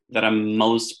that I'm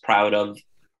most proud of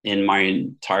in my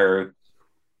entire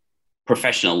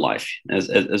professional life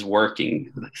as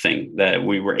working thing, that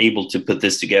we were able to put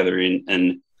this together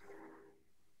in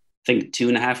I think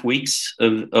 2.5 weeks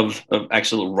of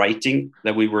actual writing,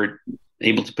 that we were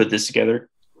able to put this together.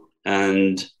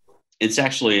 And it's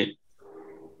actually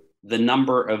the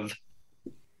number of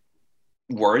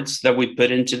words that we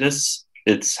put into this,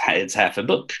 it's half a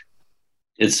book.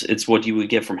 It's what you would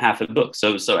get from half a book.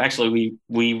 So actually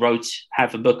we wrote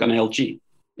half a book on LG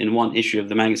in one issue of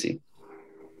the magazine.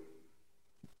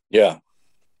 Yeah.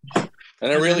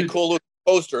 And a really cool looking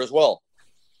poster as well.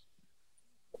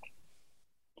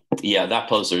 Yeah, that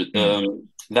poster. Oh,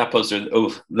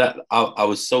 that I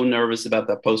was so nervous about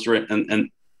that poster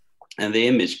and the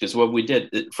image, because what we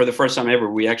did for the first time ever,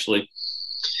 we actually,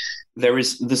 there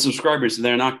is the subscribers,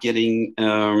 they're not getting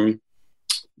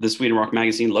the Sweden Rock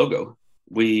Magazine logo.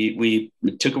 We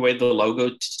took away the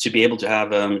logo to be able to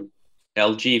have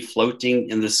LG floating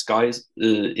in the skies,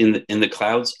 in the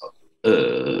clouds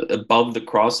above the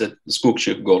cross at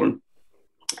Skogskyrkogården.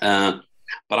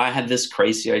 But I had this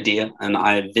crazy idea, and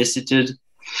I visited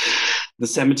the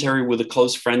cemetery with a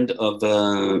close friend of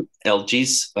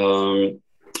LG's,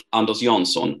 Anders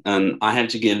Jansson, and I had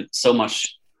to give so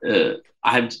much.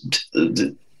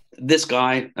 This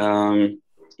guy,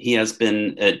 he has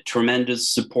been a tremendous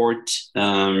support,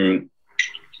 and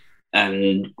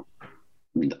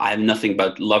I have nothing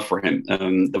but love for him.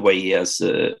 The way he has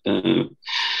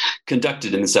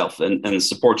conducted himself and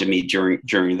supported me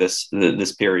during this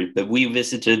period. But we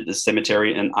visited the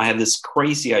cemetery, and I had this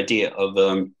crazy idea of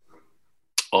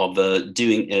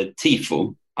doing a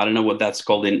tifo. I don't know what that's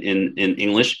called in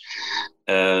English.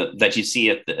 That you see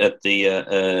at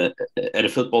a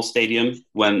football stadium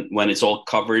when it's all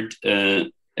covered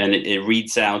and it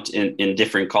reads out in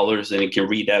different colors, and it can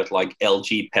read out like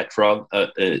LG Petrov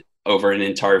over an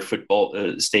entire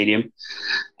football stadium.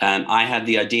 And I had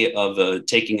the idea of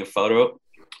taking a photo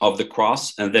of the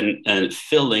cross and then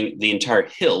filling the entire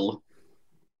hill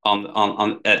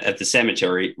at the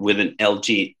cemetery with an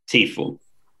LG tifo.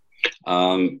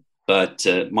 But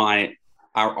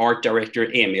our art director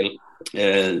Emil,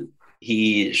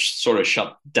 he sort of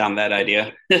shut down that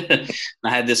idea. I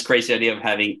had this crazy idea of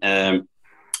having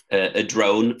a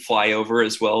drone fly over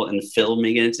as well and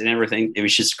filming it and everything. It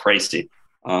was just crazy.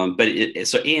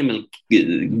 So Emil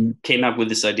came up with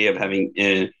this idea of having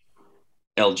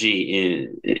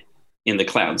LG in the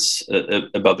clouds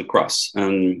above the cross,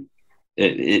 and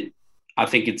I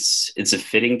think it's a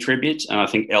fitting tribute, and I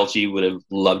think LG would have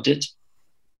loved it.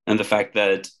 And the fact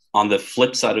that on the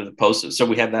flip side of the poster, so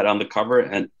we have that on the cover,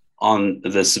 and on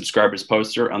the subscribers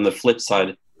poster on the flip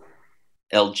side,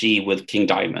 LG with King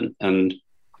Diamond, and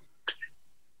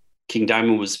King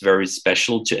Diamond was very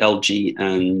special to LG,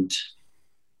 and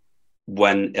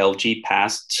when LG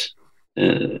passed,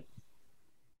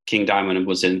 King Diamond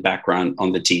was in the background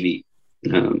on the TV.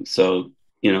 So,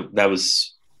 that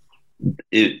was,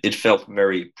 it felt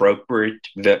very appropriate,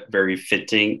 very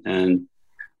fitting. And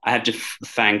I have to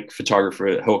thank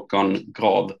photographer Håkan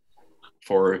Grav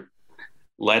for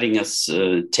letting us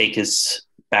take his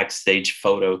backstage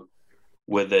photo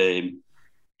with a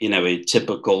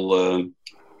typical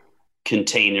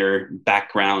container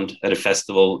background at a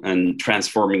festival and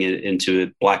transforming it into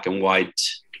a black and white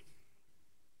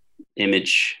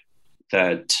image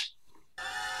that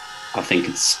I think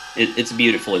it's a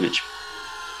beautiful image.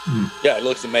 Yeah, it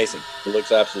looks amazing. It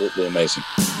looks absolutely amazing.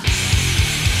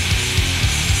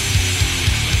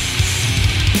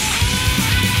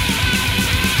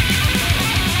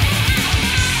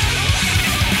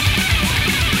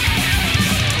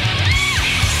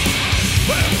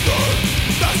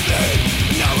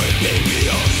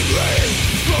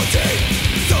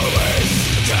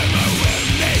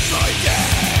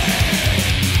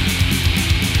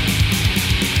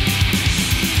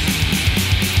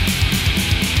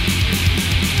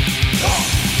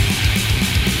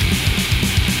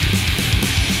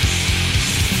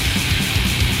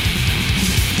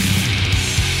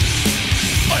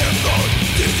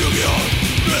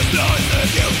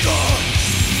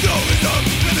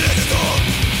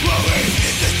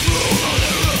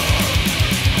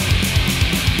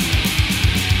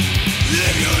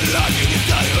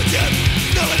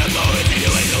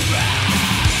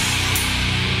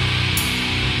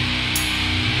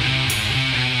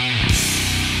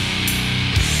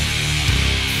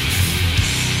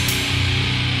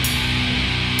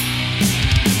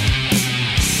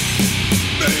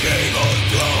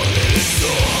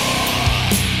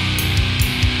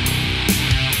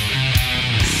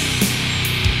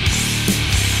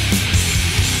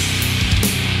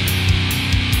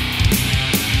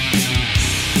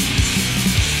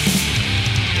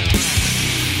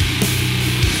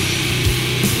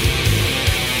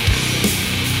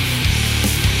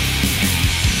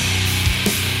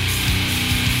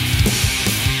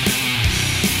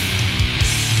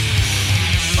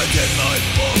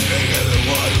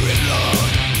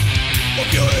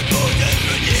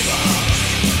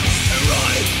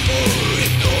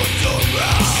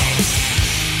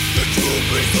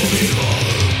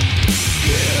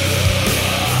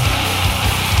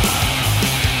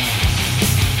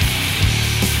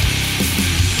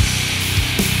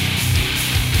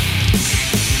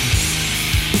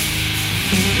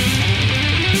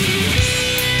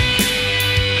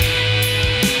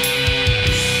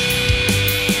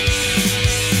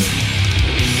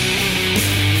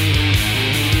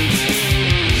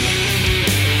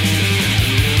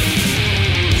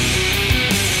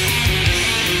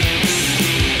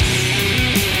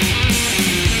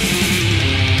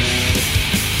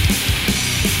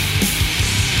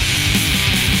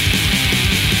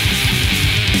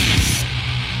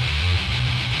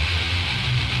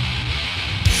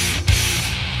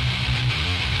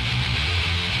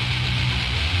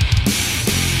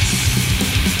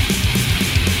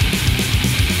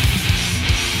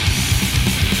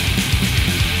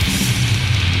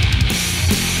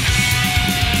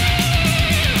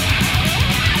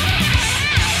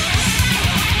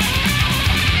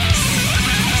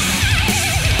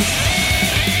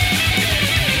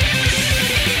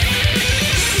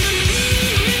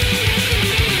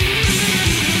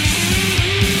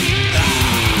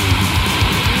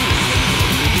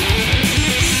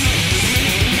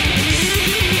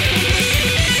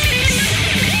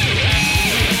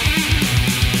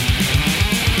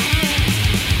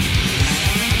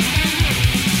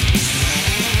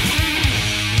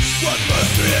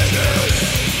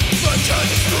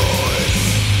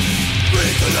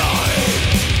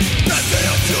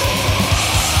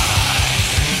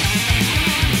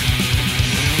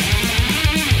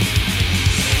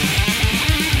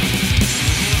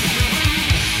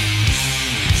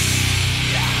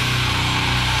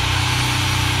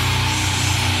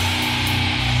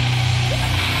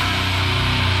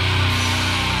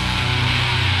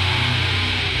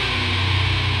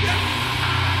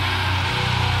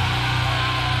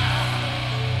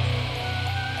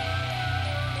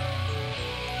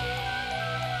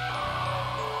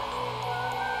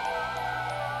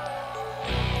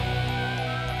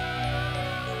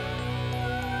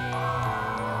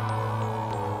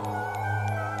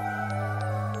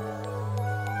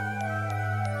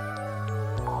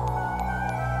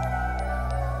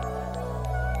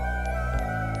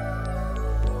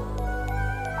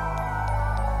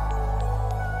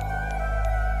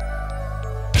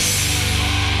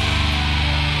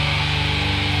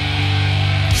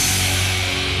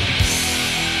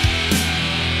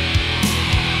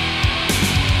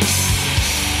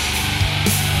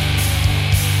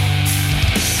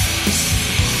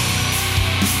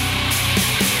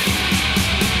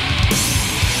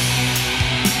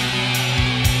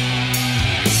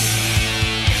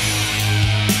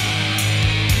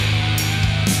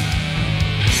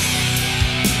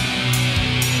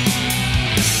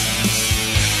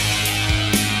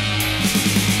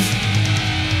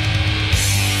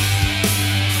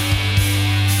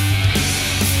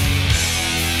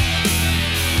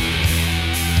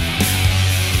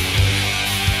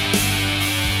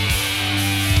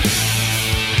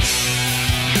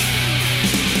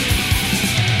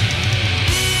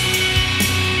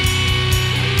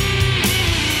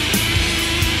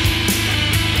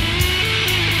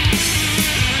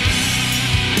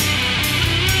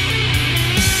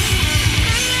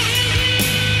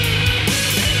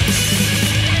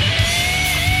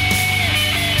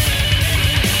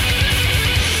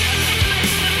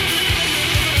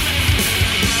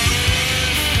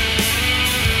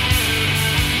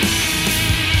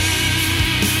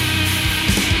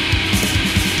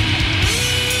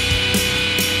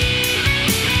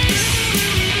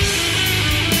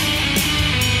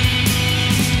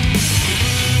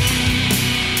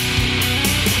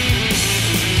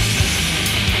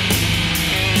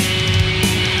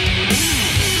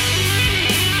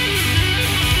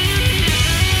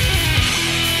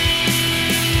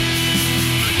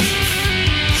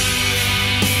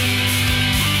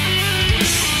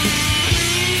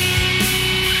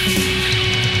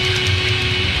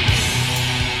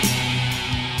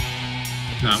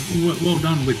 well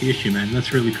done with the issue, man.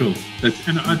 That's really cool.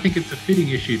 And I think it's a fitting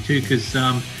issue too, because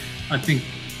I think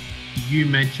you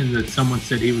mentioned that someone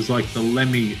said he was like the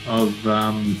Lemmy of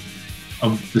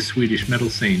the Swedish metal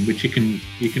scene, which you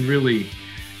can really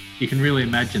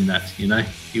imagine that. You know,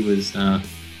 he was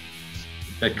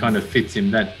that kind of fits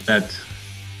him.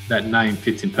 That name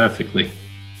fits him perfectly.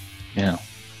 Yeah.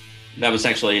 That was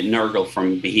actually Nurgle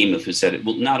from Behemoth who said it.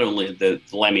 Well, not only the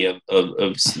Lemmy of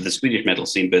the Swedish metal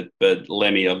scene, but the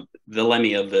Lemmy of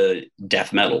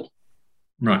death metal.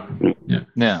 Right. Yeah.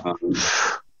 Yeah.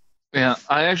 Yeah.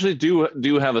 I actually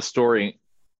do have a story,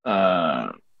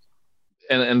 and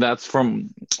that's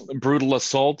from Brutal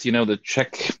Assault. You know, the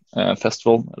Czech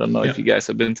festival. I don't know if you guys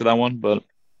have been to that one, but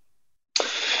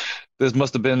this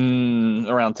must have been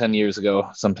around 10 years ago,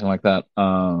 something like that.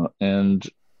 And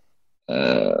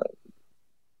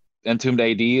Entombed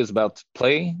AD is about to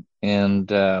play, and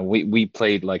we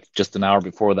played like just an hour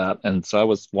before that, and so I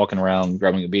was walking around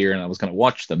grabbing a beer, and I was going to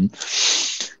watch them.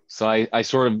 So I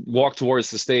sort of walked towards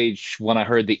the stage when I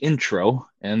heard the intro,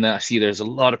 and I see there's a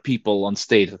lot of people on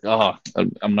stage. Like, oh,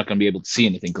 I'm not going to be able to see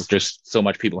anything because there's so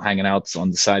much people hanging out on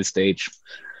the side stage.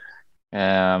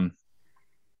 But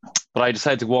I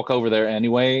decided to walk over there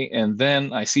anyway, and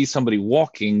then I see somebody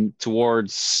walking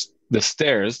towards the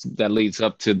stairs that leads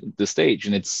up to the stage,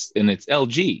 and it's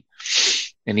LG,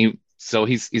 and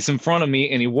he's in front of me,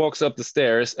 and he walks up the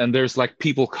stairs, and there's like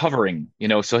people covering, you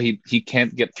know, so he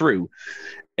can't get through,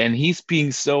 and he's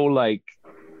being so like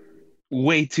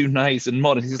way too nice and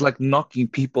modern. He's like knocking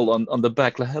people on the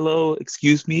back, like, hello,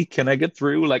 excuse me, can I get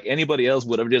through? Like anybody else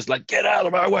would have just like, get out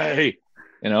of my way,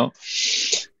 you know.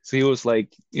 So he was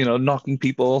like, you know, knocking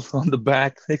people on the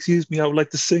back. Excuse me, I would like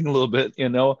to sing a little bit, you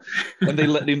know. And they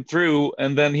let him through.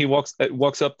 And then he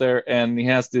walks up there, and he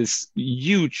has this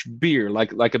huge beer,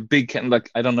 like a big can,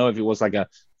 like I don't know if it was like a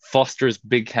Foster's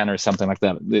big can or something like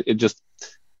that. It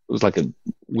was like a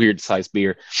weird sized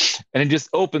beer, and he just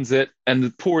opens it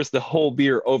and pours the whole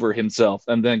beer over himself,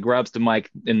 and then grabs the mic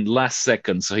in last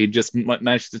second. So he just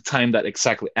managed to time that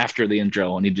exactly after the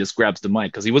intro, and he just grabs the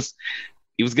mic because he was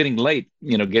getting late,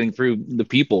 you know, getting through the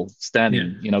people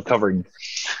standing, you know, covering.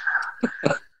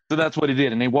 So that's what he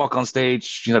did. And he walked on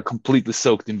stage, you know, completely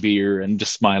soaked in beer and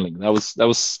just smiling. That was,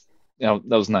 you know,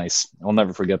 that was nice. I'll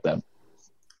never forget that.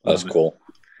 That's cool.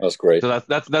 That's great. So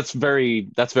that's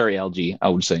very LG, I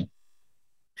would say.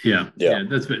 Yeah.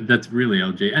 That's really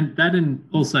LG, and that, and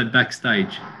also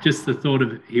backstage. Just the thought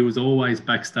of he was always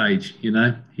backstage. You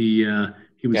know, he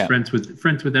was friends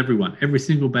with everyone, every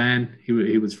single band.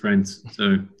 He was friends,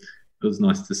 so it was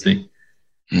nice to see.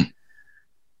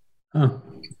 Oh,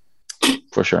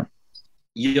 for sure.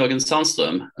 Jörgen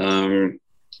Sandström,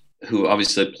 who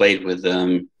obviously played with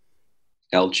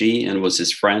LG and was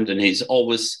his friend, and he's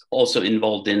always also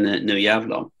involved in Nu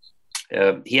Jävlar.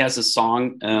 He has a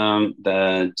song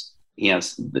that he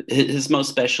has, his most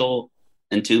special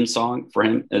Entombed song for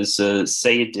him is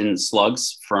Say It in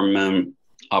Slugs from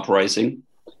Uprising.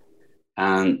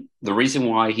 And the reason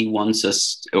why he wants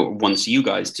you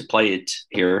guys to play it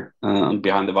here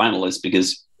behind the vinyl is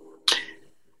because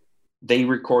they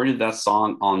recorded that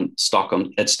song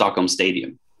at Stockholm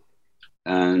Stadium.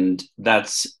 And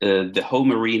that's the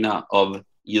home arena of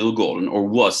Djurgården, or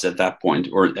was at that point,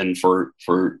 and for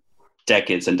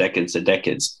decades and decades and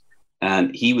decades.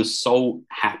 And he was so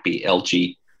happy,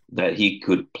 LG, that he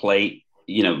could play,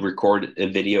 you know, record a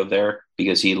video there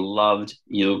because he loved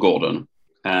Djurgården.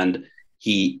 And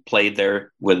he played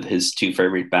there with his two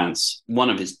favorite bands,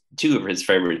 two of his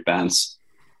favorite bands,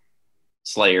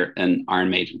 Slayer and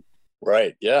Iron Maiden.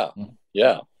 Right. Yeah.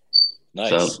 Yeah. Nice.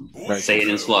 So, Say It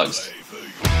in Slugs.